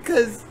weird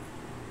because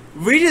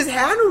we just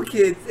handle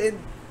kids and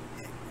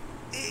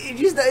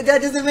that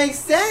doesn't make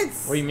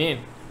sense. What do you mean?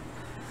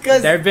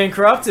 Because They've been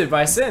corrupted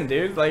by sin,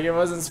 dude. Like, it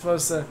wasn't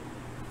supposed to...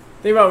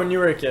 Think about when you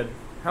were a kid.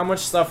 How much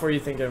stuff were you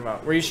thinking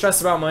about? Were you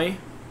stressed about money?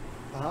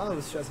 I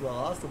was stressed about a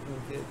lot of stuff when I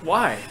was a kid.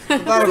 Why?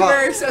 It's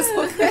very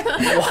stressful.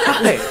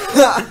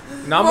 Why?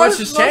 Not much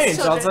has Most changed,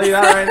 I'll children. tell you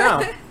that right now.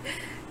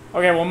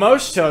 Okay, well,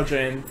 most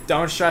children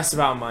don't stress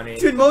about money.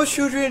 Dude, most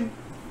children...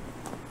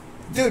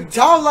 Dude,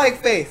 childlike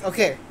faith.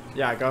 Okay,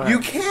 Yeah, go ahead. you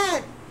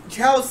can't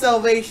tell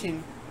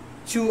salvation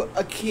to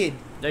a kid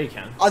Yeah, you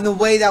can. on the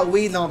way that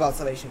we know about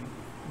salvation.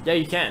 Yeah,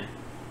 you can.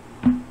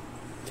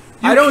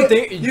 I don't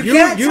think... you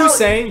can't tell-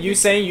 saying you you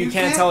can't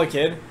can't- tell a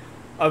kid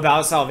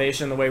about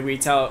salvation the way we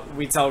tell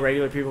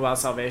regular people about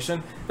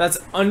salvation, that's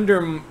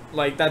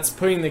that's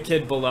putting the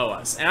kid below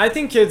us. And I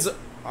think kids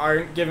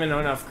aren't given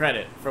enough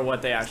credit for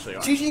what they actually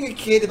are. Teaching a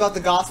kid about the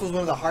gospel is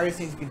one of the hardest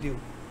things you can do.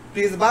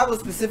 Because the Bible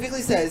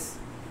specifically says,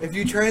 if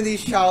you turn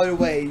these child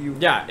away, you...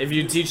 Yeah, if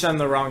you teach them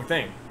the wrong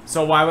thing.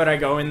 So why would I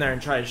go in there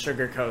and try to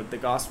sugarcoat the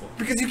gospel?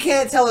 Because you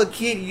can't tell a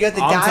kid you have to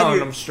die I'm to telling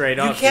your- them straight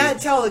up. You can't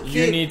dude. tell a kid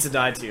You need to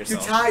die to to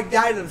yourself.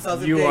 die to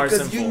themselves You are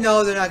because you sinful.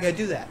 know they're not going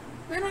to do that.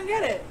 We don't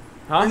get it.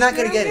 Huh? They're not We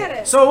going to don't get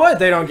it. So what?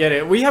 They don't get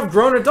it. We have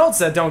grown adults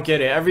that don't get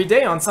it every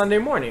day on Sunday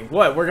morning.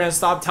 What? We're gonna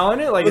stop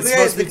telling it like But it's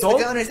supposed to be They're told?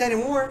 going to understand it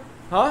more.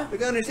 Huh? They're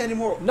going to understand it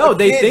more. No, A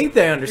they kid- think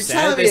they you're understand.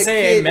 telling They me a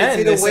say kid amen. is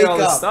They gonna say wake all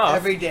this up stuff.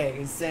 every day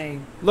and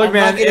saying, Look, I'm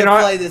man, not gonna in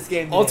our- play this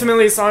game today.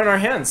 Ultimately, it's not in our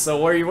hands. So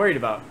what are you worried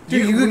about?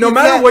 Dude, No you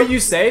matter can't- what you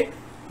say,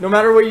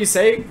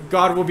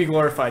 God will be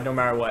glorified no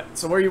matter what.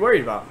 So what are you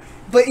worried about?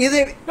 But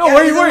either... No,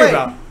 what are you either worried way,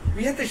 about?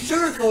 We have to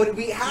sugarcoat it.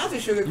 We have to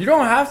sugarcoat You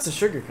don't have to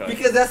sugarcoat.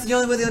 because that's the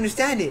only way they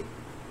understand it.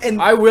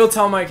 And I will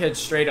tell my kids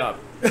straight up,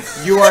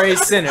 you are a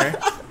sinner.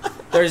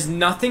 There's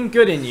nothing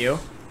good in you.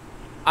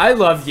 I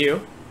love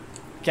you.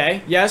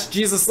 Okay? Yes,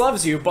 Jesus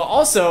loves you, but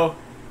also,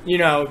 you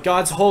know,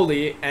 God's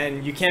holy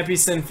and you can't be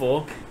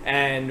sinful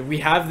and we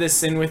have this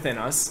sin within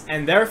us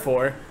and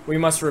therefore we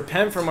must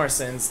repent from our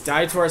sins,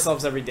 die to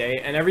ourselves every day,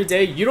 and every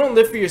day you don't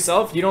live for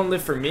yourself, you don't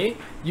live for me,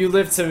 you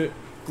live to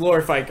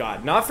glorify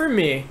God. Not for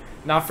me,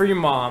 not for your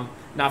mom,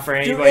 not for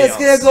Dude, anybody it's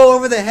else. gonna go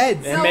over the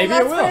heads. And So maybe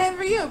that's it will. for him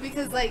for you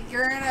because like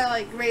you're gonna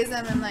like raise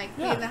them and like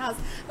be Yeah. in the house.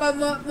 But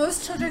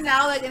most children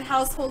now like in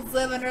households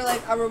live under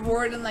like a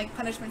reward and like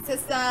punishment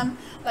system.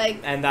 Like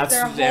And that's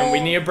their and we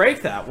whole- need to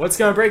break that. What's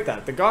gonna break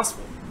that? The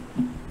gospel.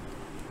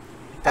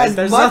 As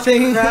There's much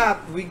nothing.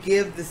 crap we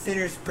give the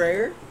sinner's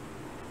prayer,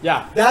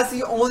 Yeah. that's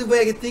the only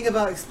way I can think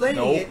about explaining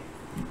Nope. it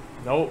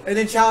Nope. in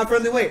a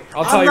child-friendly way.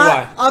 I'll tell you not,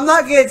 why. I'm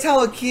not gonna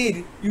tell a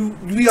kid we Tell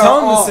are them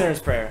the all. sinner's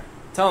prayer.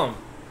 Tell them.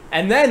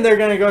 And then they're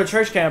going to go to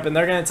church camp and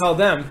they're going to tell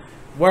them,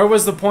 where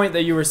was the point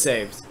that you were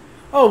saved?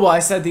 Oh, well, I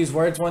said these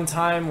words one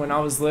time when I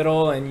was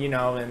little and, you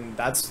know, and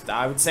that's,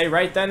 I would say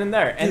right then and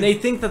there. And they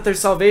think that their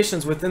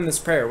salvation's within this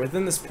prayer,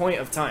 within this point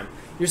of time.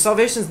 Your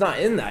salvation's not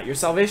in that. Your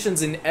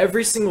salvation's in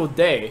every single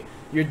day.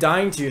 You're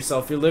dying to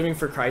yourself. You're living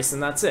for Christ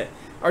and that's it.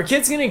 Are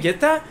kids going to get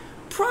that?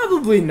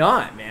 Probably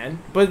not, man.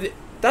 But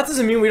that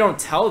doesn't mean we don't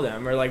tell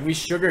them or like we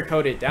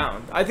sugarcoat it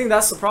down. I think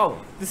that's the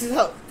problem. This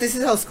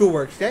is how school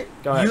works, okay?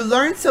 Go ahead. You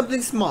learn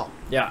something small.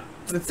 Yeah.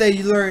 Let's say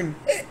you learn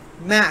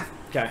math.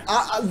 Okay.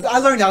 I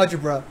learned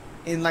algebra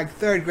in like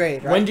 3rd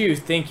grade, right? When do you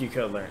think you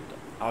could have learned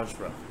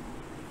algebra?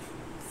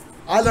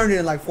 I learned it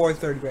in like 4th,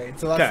 3rd grade.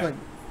 So that's Okay. when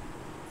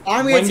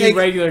I'm gonna When do take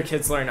regular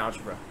kids learn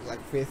algebra? like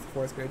 5th,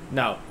 4th grade,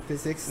 No. 5th,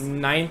 6th,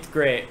 Ninth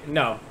grade.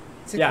 No.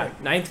 6th Yeah,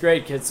 grade. ninth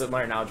grade kids that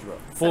learn algebra.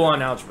 Full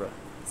on algebra.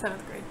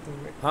 7th grade.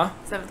 7th grade. Huh?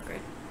 7th grade.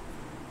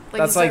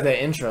 That's you like said-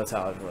 the intro to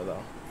algebra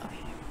though.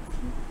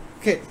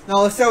 Okay, now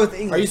let's start with the Are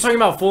you English. talking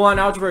about full on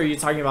algebra or are you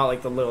talking about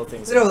like the little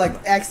things? You know, like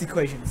X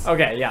equations.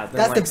 Okay, yeah. Then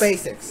That's like the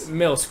basics.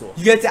 Middle school.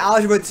 You get to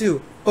algebra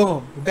 2.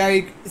 Boom.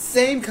 Very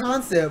same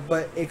concept,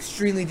 but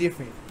extremely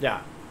different.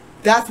 Yeah.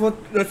 That's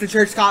what the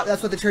church.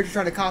 That's what the church is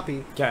trying to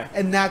copy, Okay.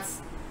 and that's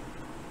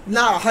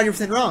not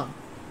 100% wrong.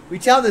 We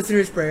tell the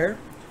sinner's prayer,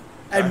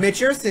 Okay. admit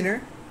you're a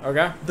sinner,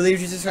 Okay. believe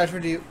Jesus Christ for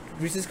you.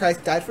 Jesus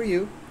Christ died for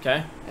you,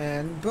 Okay.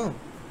 and boom.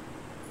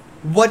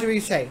 What do we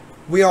say?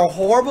 We are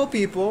horrible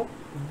people.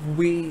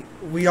 We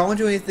don't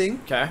do anything,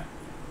 Okay.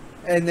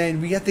 and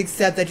then we have to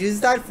accept that Jesus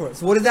died for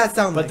us. What does that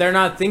sound But like? they're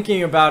not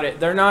thinking about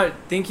it. They're not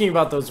thinking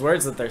about those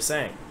words that they're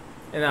saying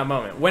in that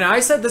moment. When I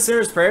said the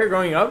sinner's prayer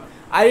growing up,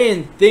 I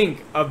didn't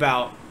think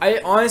about.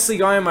 I honestly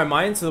got in my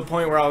mind to the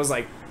point where I was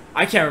like,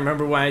 I can't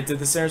remember when I did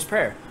the sinner's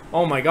prayer.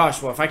 Oh my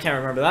gosh, well, if I can't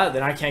remember that,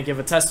 then I can't give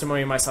a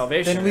testimony of my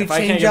salvation. Then we If I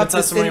can't change give a up the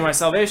testimony of sin- my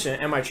salvation,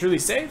 am I truly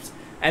saved?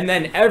 And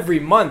then every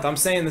month I'm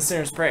saying the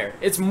sinner's prayer.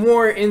 It's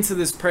more into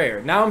this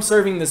prayer. Now I'm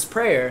serving this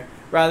prayer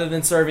rather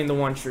than serving the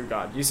one true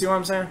God. You see what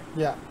I'm saying?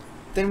 Yeah.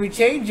 Then we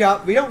change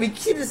up. We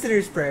keep the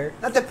sinner's prayer,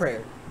 not the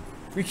prayer.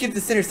 We keep the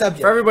sinner's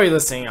subject. For everybody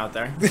listening out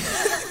there,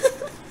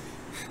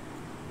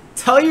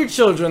 tell your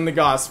children the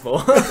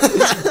gospel.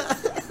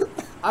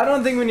 I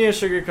don't think we need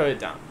to sugarcoat it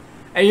down.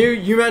 And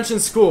you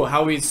mentioned school,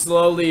 how we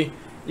slowly,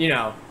 you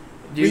know,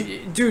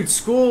 dude,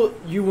 school,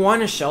 you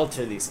want to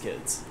shelter these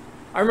kids.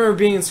 I remember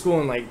being in school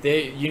and like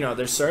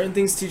there's certain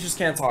things teachers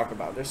can't talk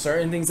about. There's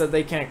certain things that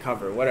they can't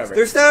cover, whatever.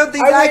 There's certain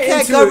things I I went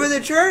can't into cover it- the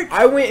church.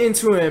 I went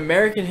into an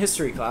American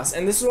history class,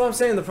 and this is what I'm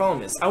saying the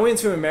problem is. I went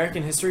into an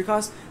American history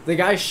class, the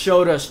guy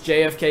showed us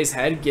JFK's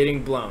head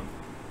getting blown.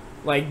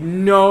 Like,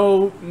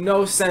 no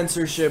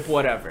censorship,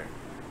 whatever.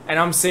 And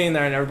I'm sitting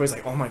there, and everybody's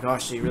like, oh my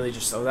gosh, did he really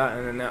just show that?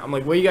 And then I'm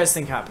like, what do you guys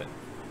think happened?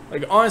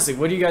 Like, honestly,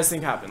 what do you guys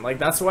think happened? Like,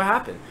 that's what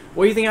happened.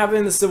 What do you think happened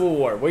in the Civil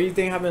War? What do you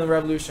think happened in the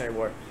Revolutionary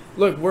War?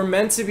 Look, we're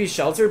meant to be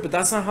sheltered, but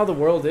that's not how the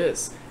world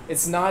is.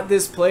 It's not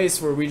this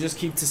place where we just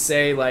keep to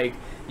say, like,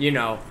 you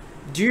know,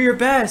 do your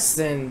best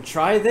and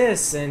try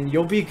this and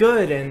you'll be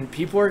good and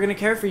people are going to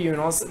care for you and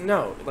all this.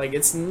 No, like,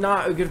 it's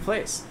not a good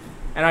place.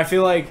 And I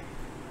feel like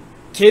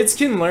kids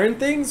can learn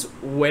things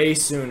way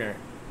sooner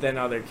than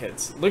other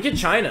kids. Look at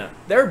China.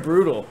 They're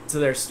brutal to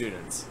their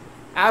students.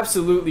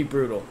 Absolutely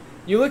brutal.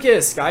 You look at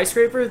a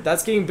skyscraper,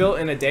 that's getting built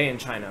in a day in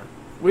China.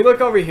 We look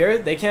over here,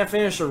 they can't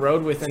finish a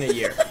road within a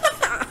year.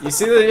 You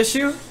see the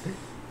issue?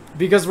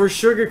 Because we're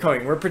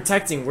sugarcoating, we're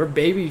protecting,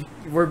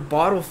 we're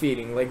bottle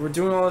feeding, like we're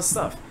doing all this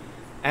stuff.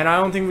 And I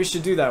don't think we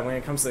should do that when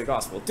it comes to the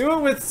gospel. Do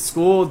it with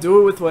school, do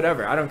it with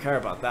whatever. I don't care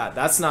about that.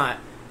 That's not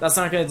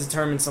going to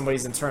determine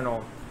somebody's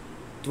internal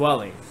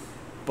dwelling.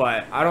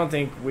 But I don't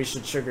think we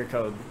should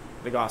sugarcoat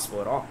the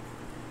gospel at all.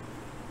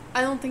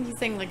 I don't think he's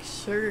saying like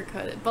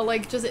sugarcoat it, but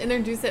like just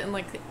introduce it in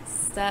like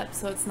steps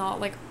so it's not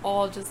like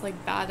all just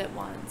like bad at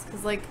once.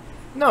 Cause like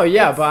No,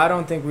 yeah, but I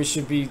don't think we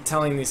should be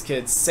telling these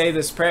kids, say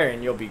this prayer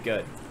and you'll be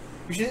good.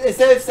 You should,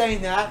 instead of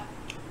saying that,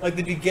 like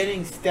the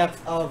beginning steps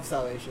of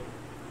salvation.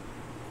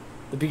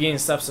 The beginning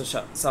steps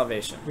of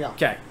salvation. Yeah.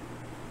 Okay.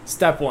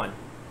 Step 1.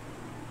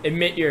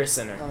 Admit you're a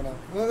sinner. Oh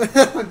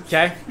no.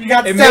 Okay? You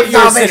got Admit step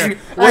you're a salvation.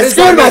 sinner. I What does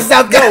screwed that mean?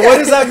 myself. No, what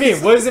does that mean?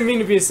 What does it mean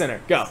to be a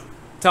sinner? Go.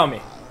 Tell me.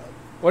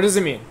 What does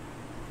it mean?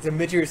 To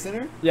admit you're a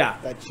sinner, Yeah.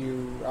 that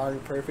you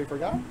aren't perfect for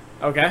God.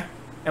 Okay.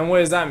 And what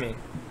does that mean?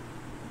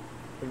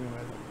 What do you mean by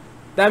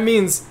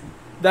that?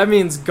 That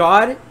means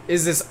God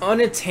is this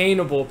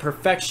unattainable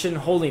perfection,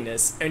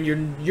 holiness, and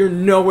you're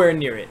nowhere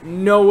near it.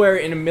 Nowhere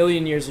in a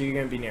million years are you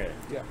going to be near it.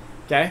 Yeah.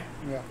 Okay?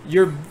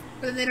 Yeah.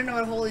 But then they don't know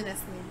what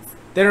holiness means.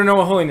 They don't know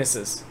what holiness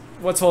is.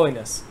 What's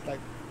holiness? Like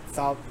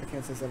stop. I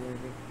can't say something.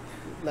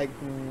 Like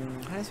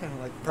how do you say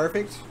it? Like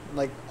perfect.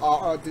 Like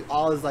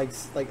all is like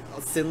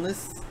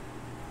sinless.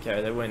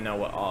 Okay, they wouldn't know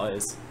what all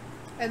is.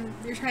 And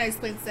you're trying to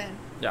explain sin.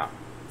 Yeah.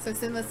 So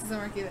sinless doesn't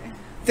work either.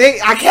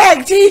 I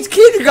can't teach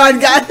kindergarten,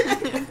 guys.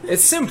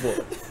 It's simple.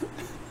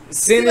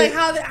 See, Sin. like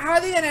how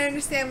are they gonna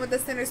understand what the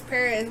sinner's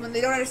prayer is when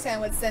they don't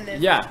understand what sin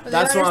is? Yeah, When they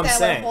that's don't what I'm understand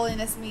saying. What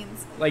holiness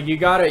means. Like you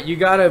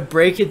gotta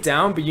break it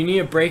down, but you need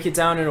to break it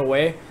down in a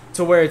way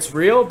to where it's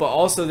real, but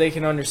also they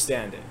can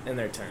understand it in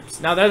their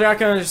terms. Now they're not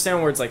gonna understand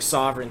where it's like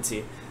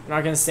sovereignty. They're not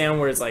gonna understand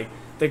where it's like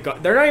they're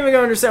not even gonna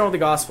understand what the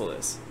gospel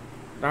is.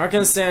 They're not gonna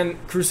understand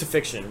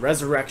crucifixion,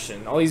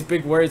 resurrection, all these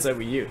big words that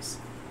we use.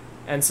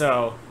 And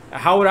so,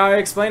 how would I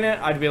explain it?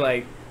 I'd be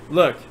like,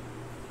 look,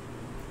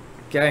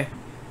 okay,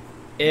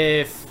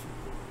 if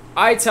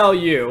I tell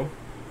you,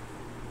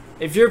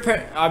 if your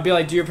I'd be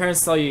like, do your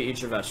parents tell you to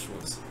eat your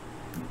vegetables?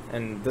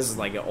 And this is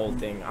like an old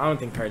thing. I don't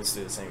think parents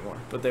do this anymore.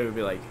 But they would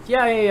be like,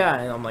 yeah.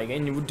 And I'm like,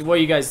 and what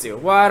do you guys do?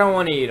 Well, I don't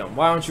want to eat them.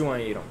 Why don't you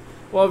want to eat them?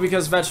 Well,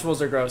 because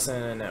vegetables are gross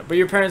and. But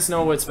your parents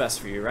know what's best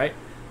for you, right?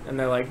 And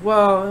they're like,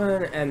 well,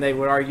 and they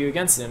would argue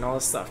against it and all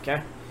this stuff,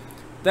 okay?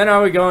 Then I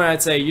would go and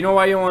I'd say, you know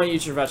why you don't want to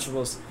eat your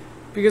vegetables?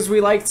 Because we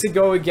like to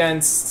go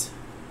against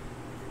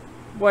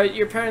what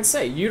your parents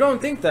say. You don't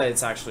think that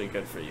it's actually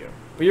good for you.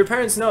 But your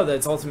parents know that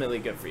it's ultimately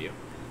good for you.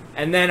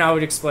 And then I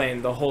would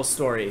explain the whole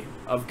story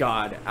of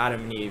God,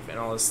 Adam and Eve, and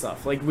all this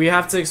stuff. Like, we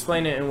have to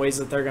explain it in ways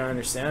that they're going to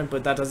understand,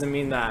 but that doesn't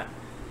mean that...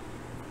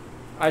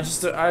 I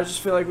just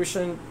feel like we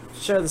shouldn't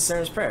share the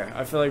sinner's prayer.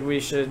 I feel like we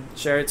should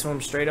share it to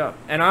them straight up.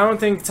 And I don't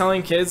think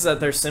telling kids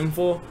that they're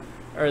sinful,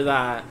 or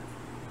that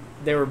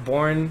they were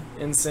born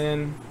in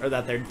sin, or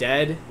that they're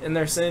dead in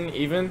their sin,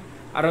 even,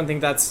 I don't think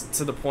that's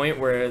to the point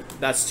where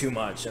that's too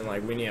much, and,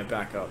 like, we need to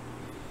back up.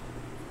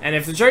 And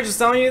if the church is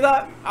telling you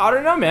that, I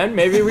don't know, man.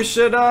 Maybe we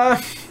should,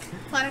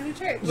 Plant a new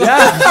church.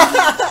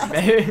 Yeah.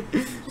 Maybe.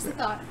 Just a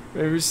thought.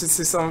 Maybe we should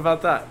say something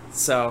about that.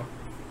 So,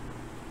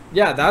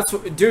 yeah, that's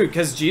what, dude,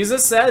 because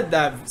Jesus said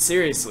that,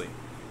 seriously.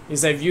 He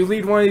said, if you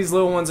lead one of these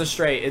little ones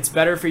astray, it's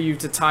better for you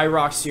to tie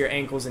rocks to your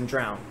ankles and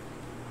drown.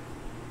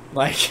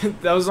 Like,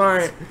 those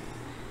aren't...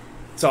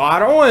 So I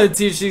don't want to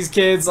teach these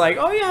kids, like,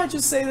 oh yeah,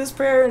 just say this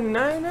prayer, and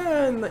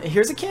and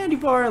here's a candy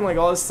bar, and like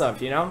all this stuff,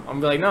 you know?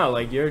 I'm gonna be like, no,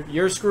 like,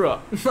 you're a screw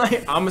up.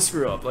 Like, I'm a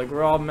screw up. Like,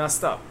 we're all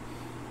messed up.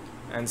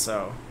 And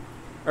so...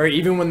 Or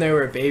even when they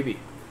were a baby.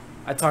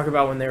 I talk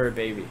about when they were a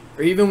baby.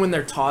 Or even when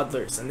they're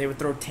toddlers and they would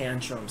throw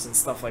tantrums and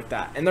stuff like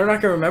that. And they're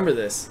not going to remember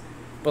this.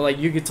 But, like,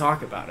 you could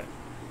talk about it.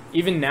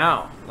 Even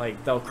now,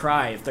 like, they'll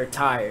cry if they're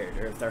tired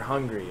or if they're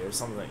hungry or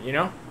something, you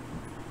know?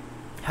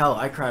 Hell,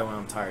 I cry when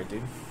I'm tired,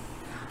 dude.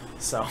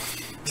 So,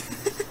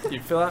 you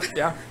feel that?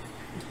 Yeah?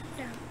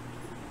 Yeah.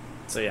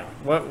 So, yeah.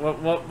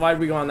 Why'd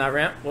we go on that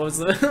rant? What was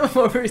the...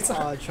 what were we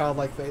talking?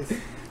 Childlike faith.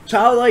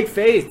 Childlike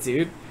faith,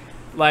 dude.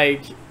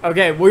 Like,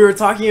 okay, we were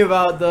talking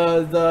about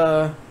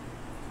the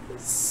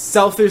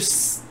selfish,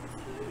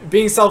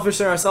 being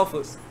selfish in our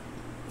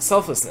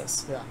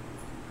selflessness. Yeah.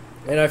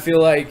 And I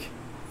feel like,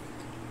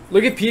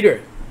 look at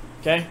Peter,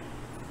 okay?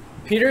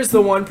 Peter's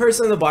the one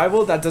person in the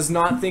Bible that does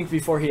not think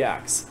before he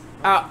acts.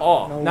 At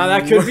all. No. Now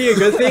that could be a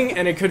good thing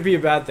and it could be a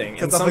bad thing.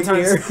 And 'Cause I'm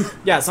sometimes, here.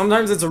 yeah,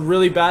 sometimes it's a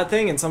really bad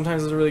thing and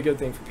sometimes it's a really good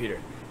thing for Peter.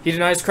 He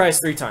denies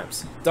Christ 3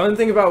 times. Doesn't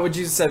think about what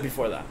Jesus said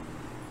before that.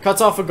 Cuts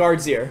off a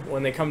guard's ear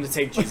when they come to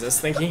take Jesus,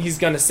 thinking he's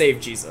gonna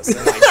save Jesus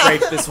and like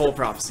break this whole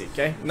prophecy,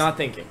 okay? Not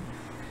thinking.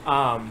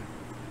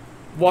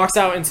 Walks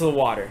out into the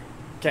water,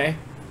 okay?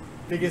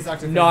 Biggest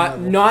actor.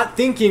 Not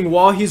thinking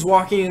while he's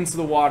walking into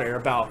the water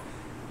about,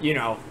 you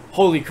know,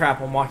 holy crap,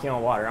 I'm walking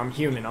on water. I'm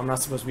human. I'm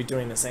not supposed to be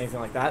doing this,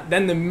 anything like that.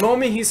 Then the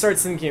moment he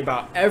starts thinking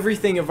about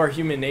everything of our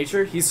human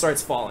nature, he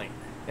starts falling.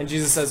 And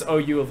Jesus says, oh,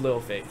 you of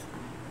little faith,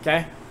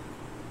 okay?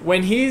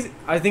 When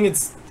I think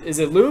is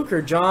it Luke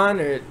or John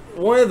or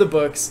one of the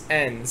books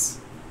ends,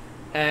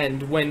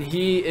 and when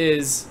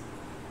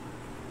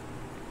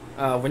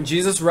when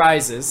Jesus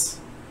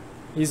rises,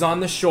 he's on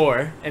the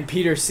shore and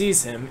Peter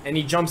sees him and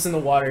he jumps in the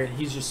water and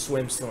he just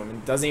swims to him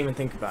and doesn't even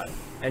think about it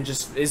and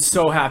just is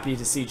so happy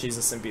to see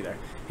Jesus and be there.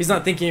 He's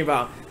not thinking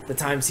about the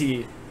times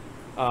he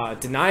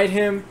denied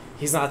him.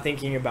 He's not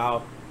thinking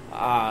about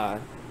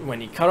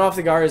when he cut off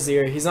the guard's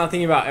ear. He's not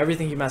thinking about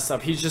everything he messed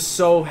up. He's just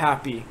so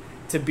happy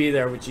to be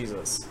there with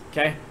Jesus,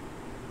 okay?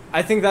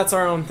 I think that's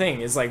our own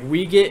thing, is like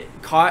we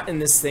get caught in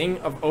this thing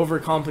of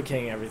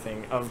overcomplicating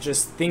everything, of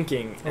just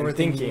thinking and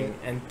thinking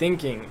and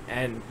thinking,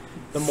 and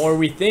the more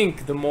we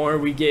think, the more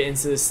we get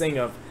into this thing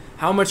of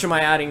how much am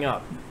I adding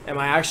up? Am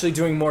I actually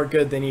doing more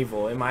good than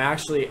evil? Am I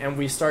actually, and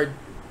we start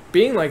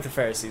being like the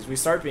Pharisees, we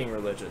start being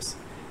religious.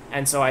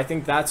 And so I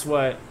think that's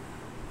what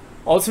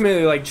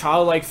ultimately, like,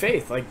 childlike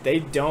faith, like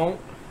they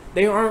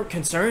aren't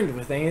concerned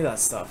with any of that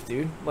stuff,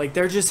 dude. Like,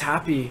 they're just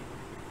happy.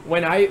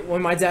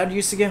 When my dad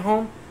used to get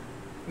home,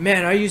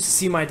 man, I used to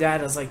see my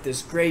dad as like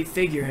this great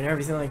figure and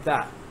everything like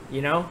that,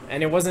 you know?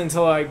 And it wasn't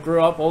until I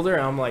grew up older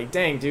and I'm like,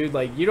 dang, dude,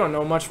 like, you don't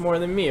know much more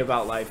than me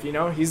about life, you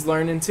know? He's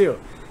learning too.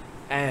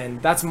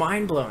 And that's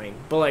mind-blowing.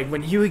 But like,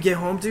 when he would get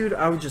home, dude,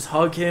 I would just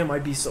hug him.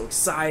 I'd be so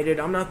excited.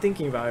 I'm not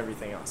thinking about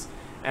everything else.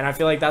 And I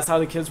feel like that's how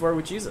the kids were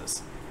with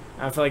Jesus.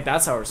 And I feel like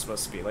that's how we're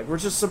supposed to be. Like, we're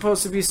just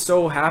supposed to be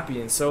so happy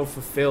and so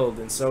fulfilled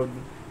and so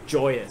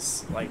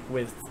joyous, like,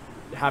 with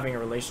having a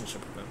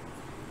relationship with him.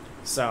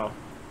 So,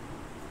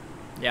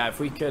 yeah, if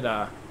we could,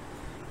 but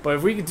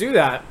if we could do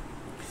that,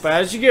 but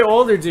as you get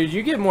older, dude,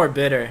 you get more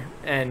bitter,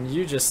 and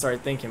you just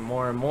start thinking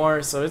more and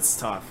more, so it's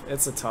tough.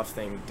 It's a tough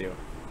thing to do.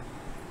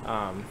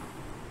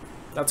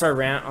 That's our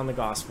rant on the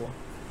gospel.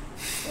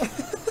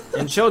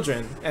 And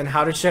children, and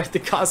how to share the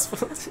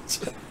gospel to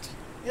children.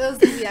 It was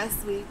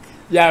VBS week.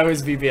 Yeah, it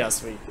was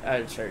VBS week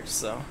at church,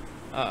 so,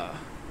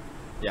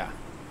 yeah.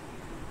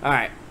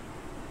 Alright.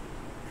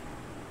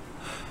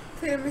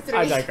 Point number 3.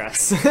 I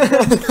digress.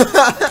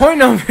 Point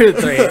number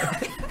 3.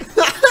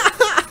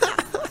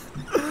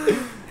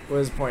 What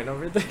is point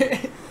number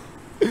 3?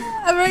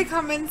 A very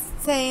common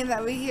saying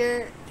that we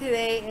hear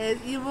today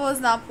is evil is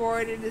not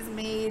born, it is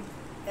made.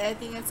 I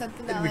think it's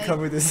something that We like,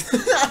 covered this.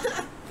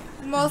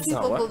 most It's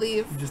not people what?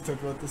 believe. We just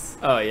talked about this.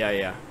 Oh,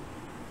 yeah.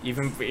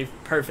 Even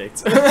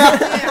perfect.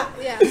 yeah,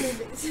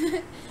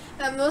 perfect.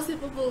 That most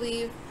people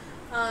believe,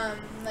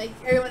 like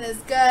everyone is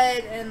good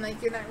and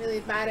like you're not really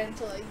bad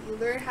until like you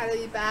learn how to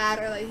be bad,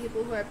 or like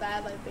people who are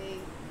bad like they,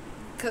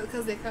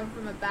 because they come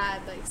from a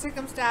bad like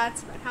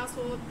circumstance, bad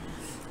household.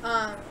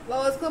 What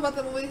was cool about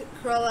the movie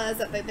Cruella is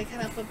that they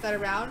kind of flipped that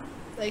around.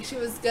 Like she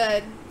was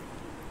good,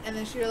 and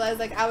then she realized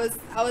like I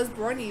was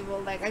born evil.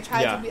 Like I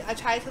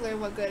tried to learn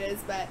what good is,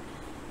 but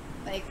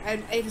like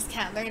I just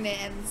can't learn it,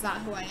 and it's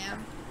not who I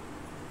am.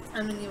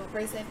 I'm an evil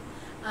person.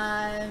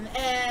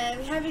 And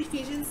we have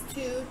Ephesians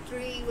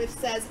 2:3, which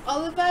says,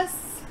 all of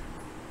us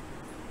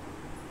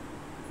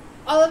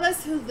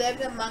who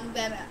lived among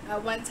them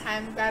at one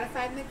time,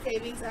 gratifying the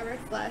cravings of our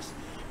flesh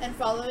and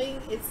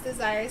following its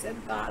desires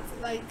and thoughts,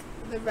 like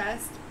the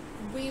rest,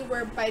 we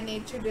were by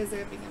nature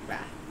deserving of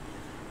wrath.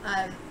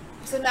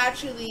 So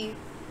naturally,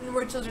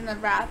 we're children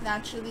of wrath.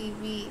 Naturally,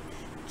 we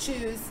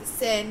choose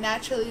sin.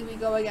 Naturally, we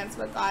go against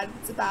what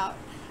God's about.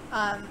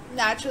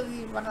 Naturally,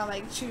 we want to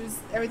like choose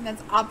everything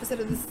that's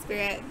opposite of the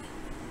Spirit.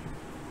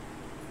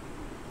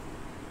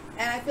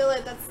 And I feel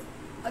like that's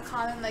a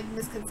common like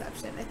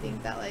misconception. I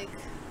think that like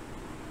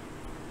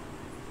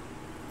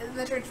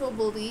the church will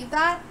believe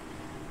that,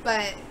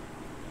 but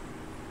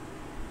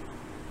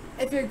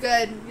if you're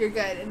good, you're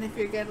good, and if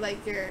you're good,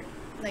 like you're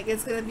like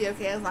it's gonna be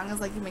okay as long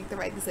as like you make the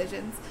right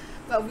decisions.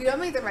 But we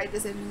don't make the right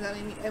decisions,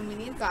 and we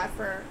need God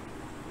for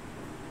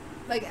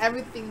like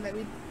everything that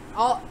we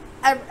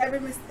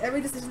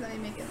every decision that we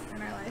make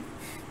in our life.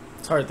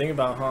 It's hard to think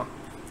about, huh?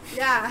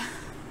 Yeah.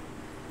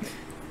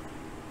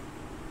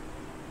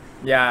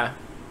 Yeah.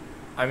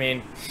 I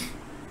mean,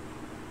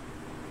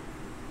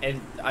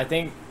 and I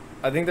think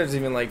there's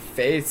even like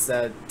faiths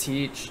that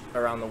teach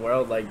around the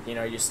world, like, you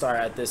know, you start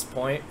at this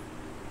point,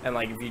 and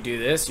like if you do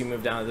this, you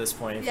move down to this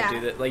point. If you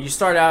do that, like you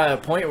start out at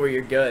a point where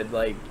you're good,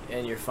 like,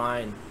 and you're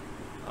fine.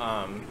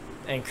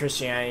 And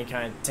Christianity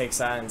kind of takes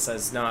that and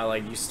says, no,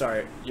 like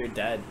you're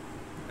dead,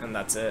 and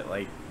that's it.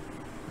 Like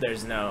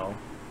there's no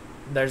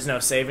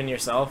saving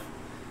yourself.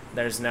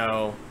 There's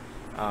no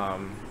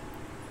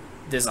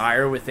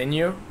desire within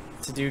you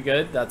to do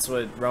good. That's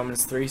what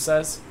Romans 3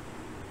 says.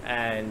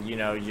 And you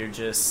know, you're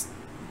just,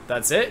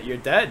 that's it, you're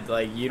dead.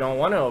 Like you don't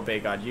want to obey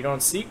God, you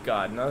don't seek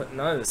God, none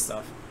of this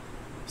stuff.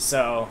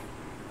 So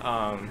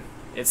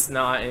it's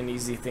not an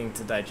easy thing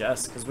to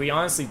digest, because we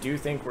honestly do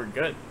think we're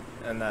good,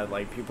 and that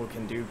like people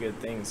can do good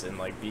things and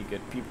like be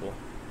good people.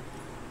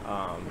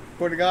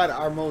 For to God,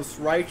 our most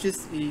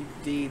righteous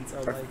deeds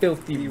are like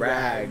filthy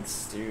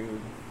rags,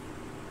 dude.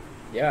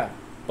 Yeah.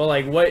 But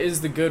like, what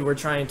is the good we're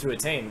trying to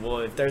attain? Well,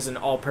 if there's an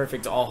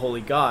all-perfect,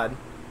 all-holy God,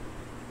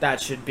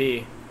 that should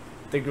be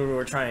the good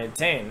we're trying to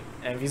attain.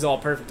 And if he's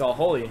all-perfect,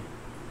 all-holy,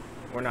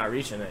 we're not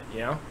reaching it, you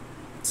know?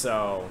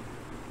 So,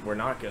 we're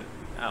not good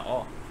at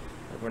all.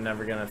 Like, we're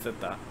never gonna fit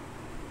that.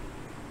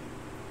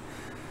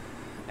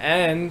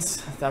 And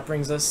that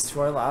brings us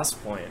to our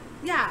last point.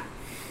 Yeah.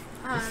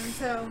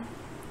 So,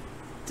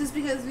 just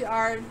because we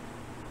are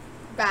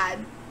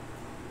bad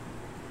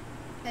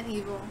and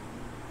evil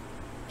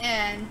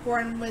and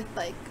born with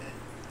like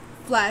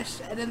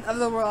flesh and of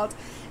the world,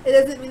 it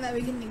doesn't mean that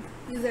we can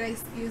use an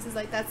excuse as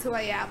like that's who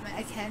I am,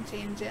 I can't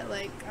change it,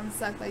 like I'm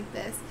stuck like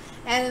this.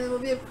 And in the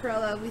movie of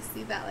Cruella, we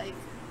see that like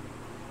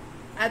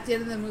at the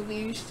end of the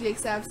movie she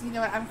accepts, you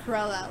know what, I'm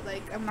Cruella,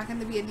 like I'm not going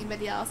to be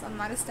anybody else, I'm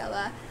not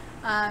Estella,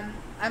 I'm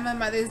my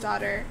mother's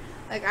daughter,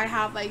 like I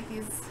have like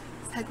these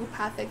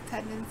psychopathic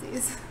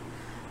tendencies.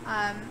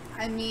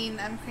 I mean,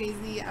 I'm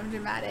crazy, I'm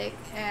dramatic,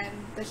 and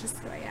that's just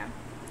who I am,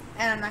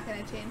 and I'm not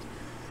going to change.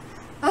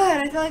 Oh,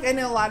 and I feel like I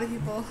know a lot of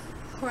people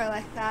who are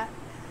like that.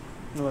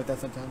 I'm like that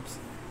sometimes.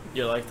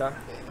 You're like that?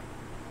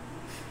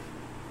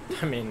 Yeah.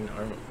 I mean,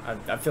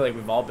 I feel like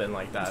we've all been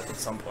like that at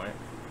some point.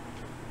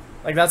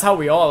 Like, that's how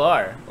we all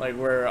are. Like,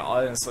 we're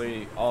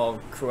honestly all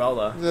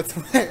Cruella. That's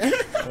right.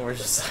 And we're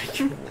just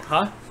like,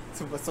 huh?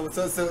 So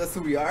that's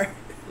who we are.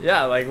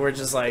 Yeah, like, we're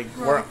just like,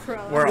 We're like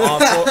Cruella. we're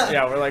awful.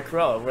 Yeah, we're like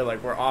Cruella. We're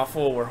like, we're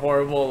awful, we're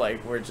horrible,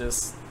 like, we're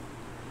just...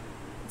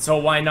 So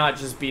why not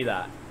just be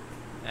that?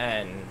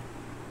 And,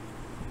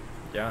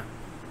 yeah.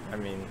 I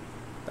mean,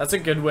 that's a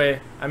good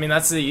way. I mean,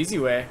 that's the easy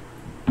way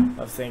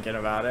of thinking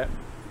about it.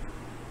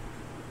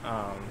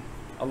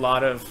 A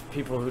lot of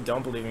people who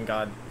don't believe in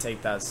God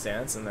take that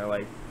stance, and they're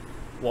like,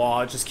 well,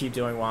 I'll just keep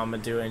doing what I'm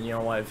gonna do, and you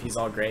know what, if he's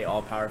all great,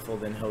 all powerful,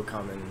 then he'll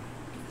come and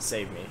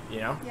save me, you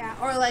know? Yeah,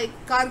 or like,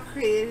 God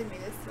created me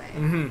this way.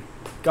 Mm-hmm.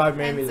 God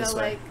made me and this so,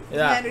 way. like,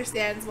 Yeah. he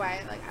understands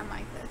why, like, I'm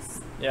like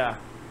this. Yeah.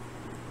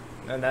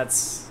 And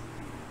that's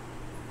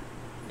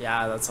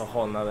a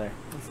whole nother.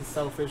 It's a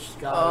selfish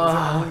God. It's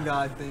our own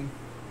God thing.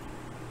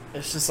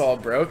 It's just all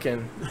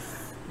broken.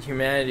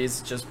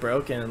 Humanity's just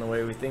broken in the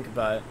way we think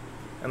about it.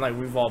 And like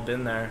we've all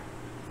been there.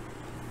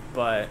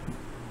 But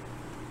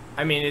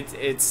I mean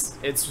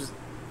it's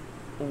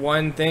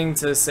one thing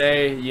to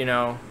say, you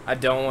know, I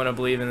don't want to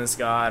believe in this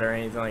God or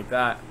anything like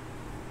that,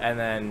 and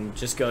then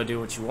just go do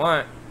what you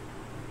want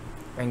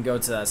and go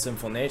to that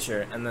sinful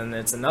nature. And then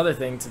it's another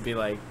thing to be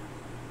like,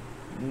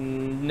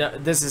 no,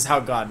 this is how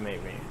God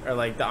made me, or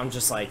like I'm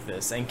just like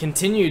this, and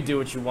continue to do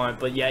what you want,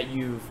 but yet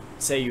you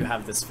say you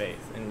have this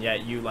faith, and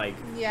yet you like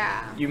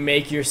you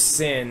make your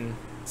sin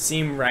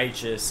seem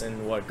righteous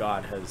in what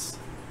God has,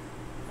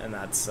 and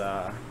that's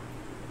a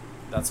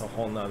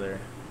whole nother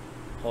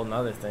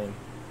thing.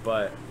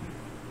 But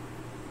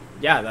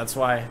yeah, that's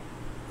why I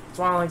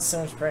don't like to so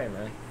much pray,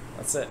 man.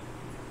 That's it,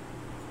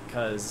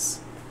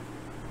 because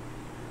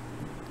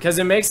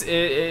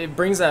it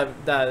brings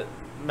that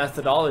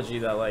methodology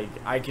that like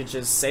I could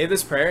just say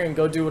this prayer and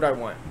go do what I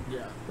want.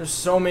 Yeah. There's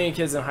so many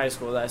kids in high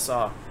school that I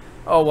saw,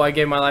 oh, well, I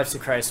gave my life to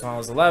Christ when I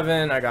was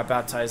 11, I got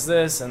baptized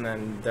this, and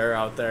then they're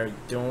out there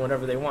doing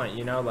whatever they want,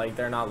 you know? Like,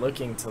 they're not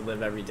looking to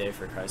live every day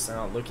for Christ. They're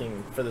not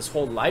looking for this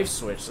whole life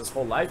switch, this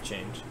whole life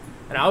change.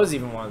 And I was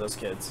even one of those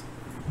kids.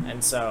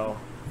 And so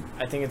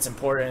I think it's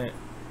important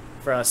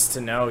for us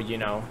to know, you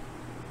know,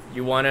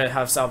 you want to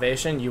have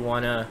salvation, you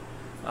want to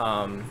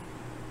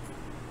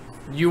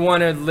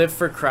live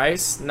for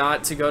Christ,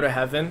 not to go to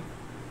heaven,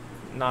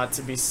 not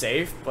to be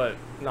safe, but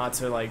not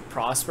to like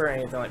prosper or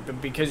anything like, but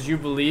because you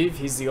believe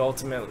he's the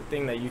ultimate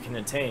thing that you can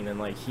attain, and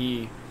like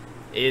he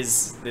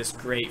is this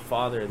great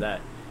father that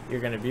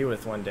you're going to be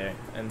with one day.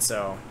 And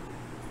so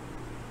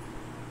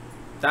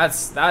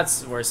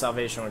that's where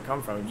salvation would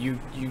come from. You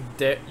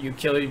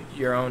kill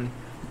your own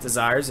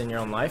desires in your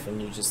own life, and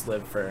you just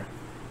live for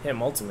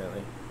him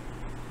ultimately.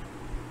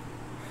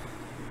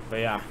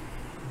 But yeah,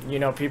 you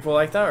know people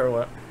like that or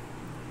what?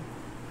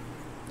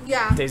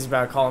 Yeah. Daisy's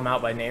about to call him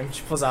out by name.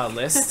 She pulls out a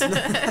list.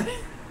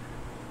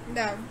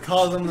 No.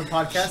 Calls them the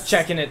podcast. She's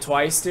checking it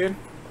twice, dude.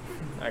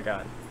 My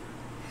God.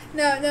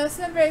 No, it's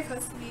not very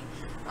close to me.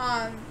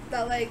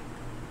 That like,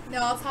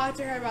 no, I'll talk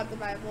to her about the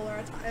Bible,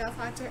 or I'll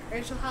talk to her,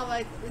 or she'll have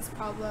like these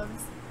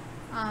problems,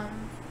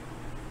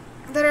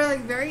 that are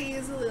like very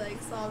easily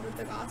like solved with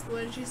the gospel,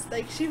 and she's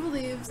like, she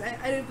believes,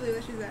 I do believe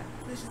that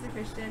she's a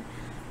Christian,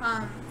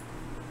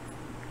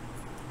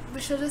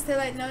 but she'll just say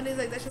like, no, dude,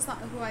 like that's just not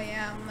who I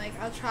am. Like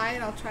I'll try,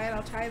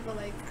 but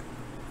like,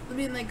 I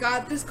mean, like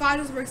God just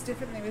works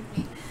differently with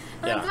me.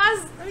 And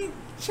Yeah. like,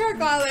 sure,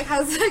 God like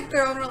has like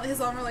his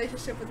own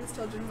relationship with his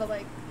children, but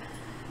like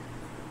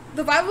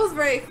the Bible's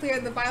very clear.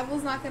 The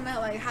Bible's not gonna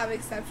like have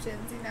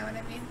exceptions, you know what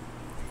I mean?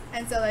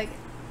 And so like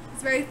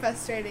it's very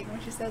frustrating when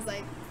she says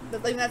like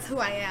that's who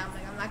I am.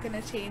 Like I'm not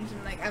gonna change,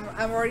 and like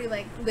I'm already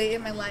like late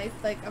in my life.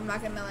 Like I'm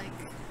not gonna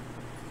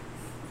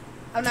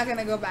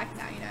go back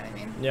now. You know what I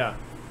mean? Yeah.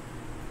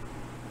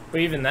 But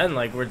even then,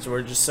 like we're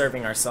just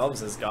serving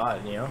ourselves as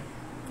God, you know.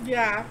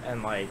 Yeah.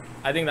 And like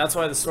I think that's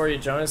why the story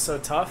of Jonah is so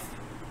tough,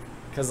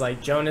 because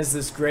like Jonah's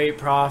this great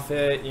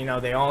prophet, you know,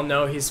 they all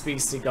know he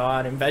speaks to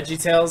God. And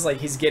VeggieTales, like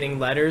he's getting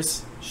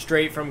letters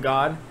straight from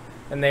God,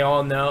 and they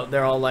all know,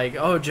 they're all like,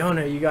 oh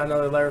Jonah, you got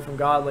another letter from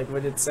God, like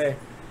what did it say?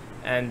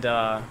 And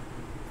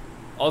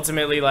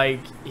ultimately like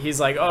he's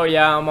like, oh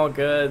yeah, I'm all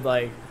good,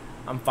 like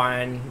I'm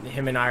fine,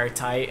 him and I are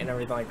tight and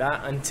everything like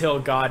that, until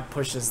God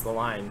pushes the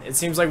line. It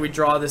seems like we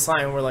draw this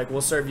line and we're like,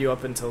 we'll serve you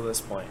up until this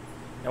point.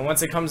 And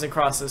once it comes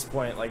across this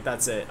point, like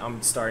that's it,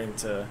 I'm starting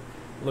to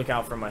look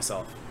out for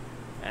myself.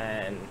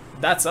 And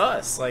that's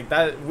us. Like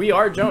that, we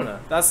are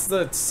Jonah. That's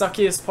the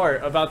suckiest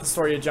part about the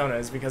story of Jonah,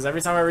 is because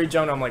every time I read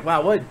Jonah, I'm like,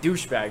 wow, what a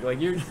douchebag. Like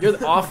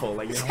you're awful.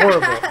 Like you're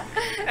horrible.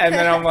 And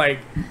then I'm like,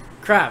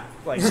 crap.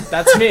 Like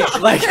that's me.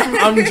 Like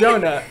I'm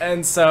Jonah.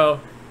 And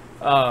so,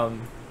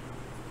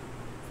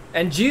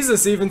 and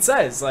Jesus even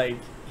says, like,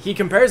 he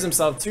compares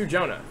himself to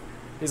Jonah.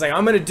 He's like,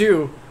 I'm gonna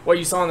do what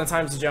you saw in the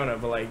times of Jonah,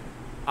 but like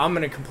I'm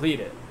gonna complete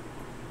it.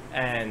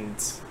 And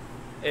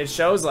it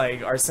shows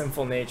like our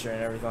sinful nature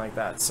and everything like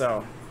that.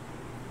 So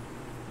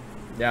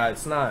yeah,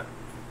 it's not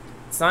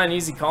an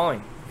easy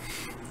calling.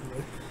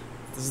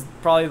 This is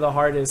probably the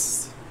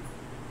hardest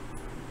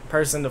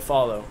person to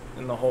follow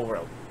in the whole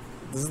world.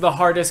 This is the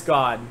hardest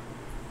God.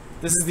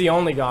 This is the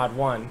only God,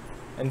 one.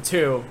 And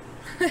two,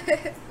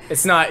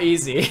 it's not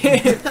easy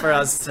for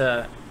us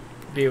to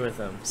be with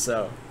him.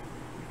 So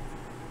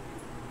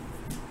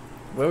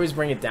we always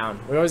bring it down.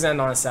 We always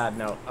end on a sad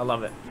note. I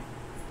love it.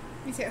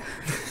 Me too.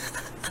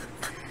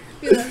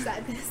 We love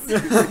sadness.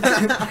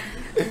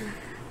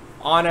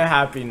 On a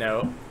happy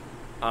note,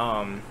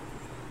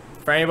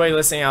 for anybody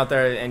listening out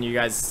there, and you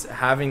guys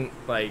having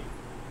like,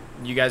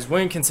 you guys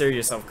wouldn't consider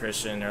yourself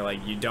Christian, or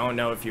like you don't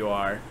know if you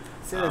are.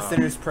 Say the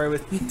sinner's prayer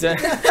with me.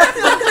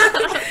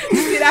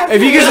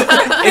 If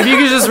you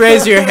could just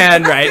raise your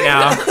hand right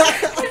now.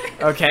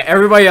 Okay,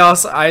 everybody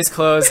else, eyes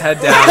closed, head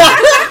down.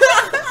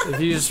 If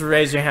you just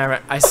raise your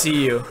hand, I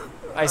see you.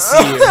 I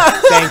see you.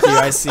 Thank you.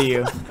 I see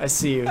you. I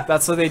see you.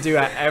 That's what they do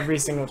at every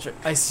single church.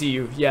 I see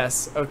you.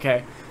 Yes.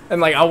 Okay. And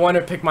like, I want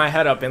to pick my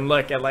head up and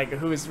look at like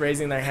who's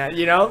raising their hand.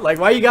 You know, like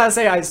why you gotta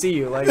say I see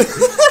you? Like,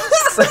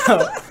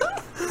 so,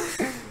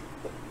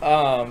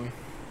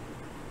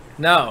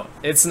 no,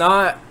 it's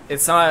not.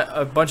 It's not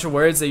a bunch of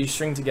words that you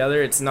string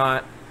together. It's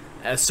not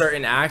a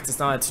certain act. It's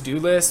not a to-do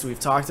list. We've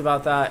talked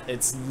about that.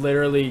 It's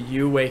literally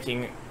you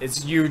waking.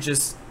 It's you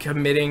just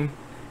committing.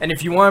 And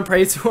if you want to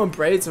pray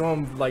to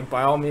him, like,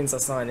 by all means,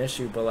 that's not an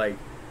issue. But, like,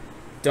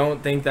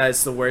 don't think that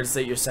it's the words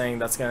that you're saying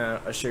that's going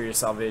to assure your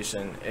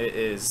salvation. It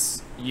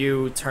is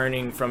you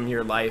turning from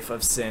your life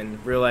of sin,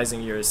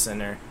 realizing you're a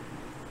sinner,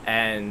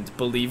 and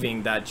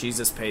believing that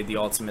Jesus paid the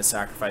ultimate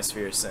sacrifice for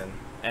your sin.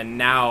 And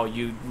now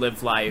you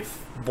live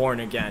life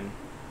born again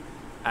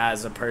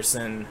as a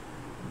person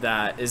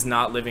that is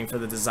not living for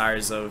the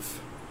desires of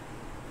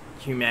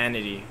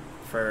humanity,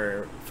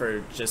 for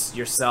just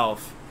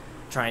yourself,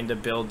 trying to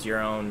build your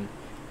own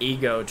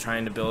ego,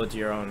 trying to build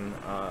your own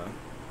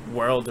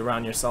world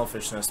around your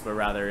selfishness, but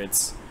rather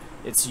it's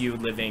you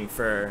living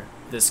for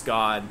this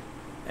God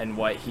and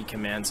what he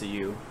commands of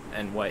you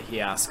and what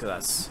he asks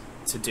us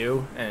to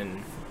do,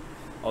 and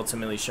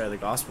ultimately share the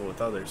gospel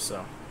with others.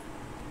 So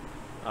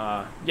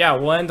yeah,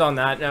 we'll end on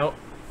that note.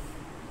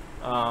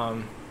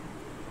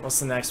 What's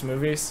the next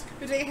movies?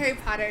 We're doing Harry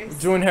Potters. We're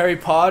doing Harry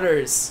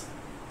Potters,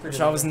 which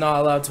I was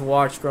not allowed to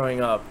watch growing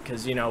up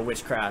because, you know,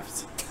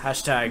 witchcraft.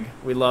 Hashtag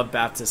we love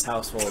Baptist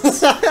households.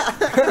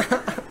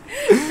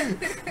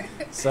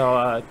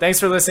 So thanks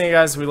for listening,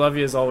 guys. We love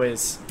you as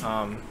always.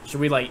 Should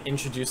we like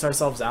introduce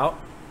ourselves out?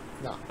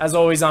 No. As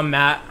always, I'm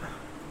Matt.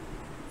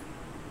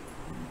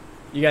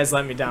 You guys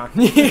let me down.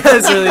 You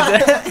guys really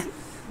did.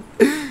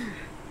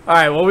 All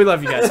right, well, we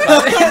love you guys.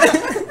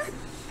 Bye.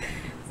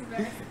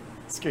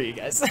 Screw you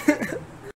guys.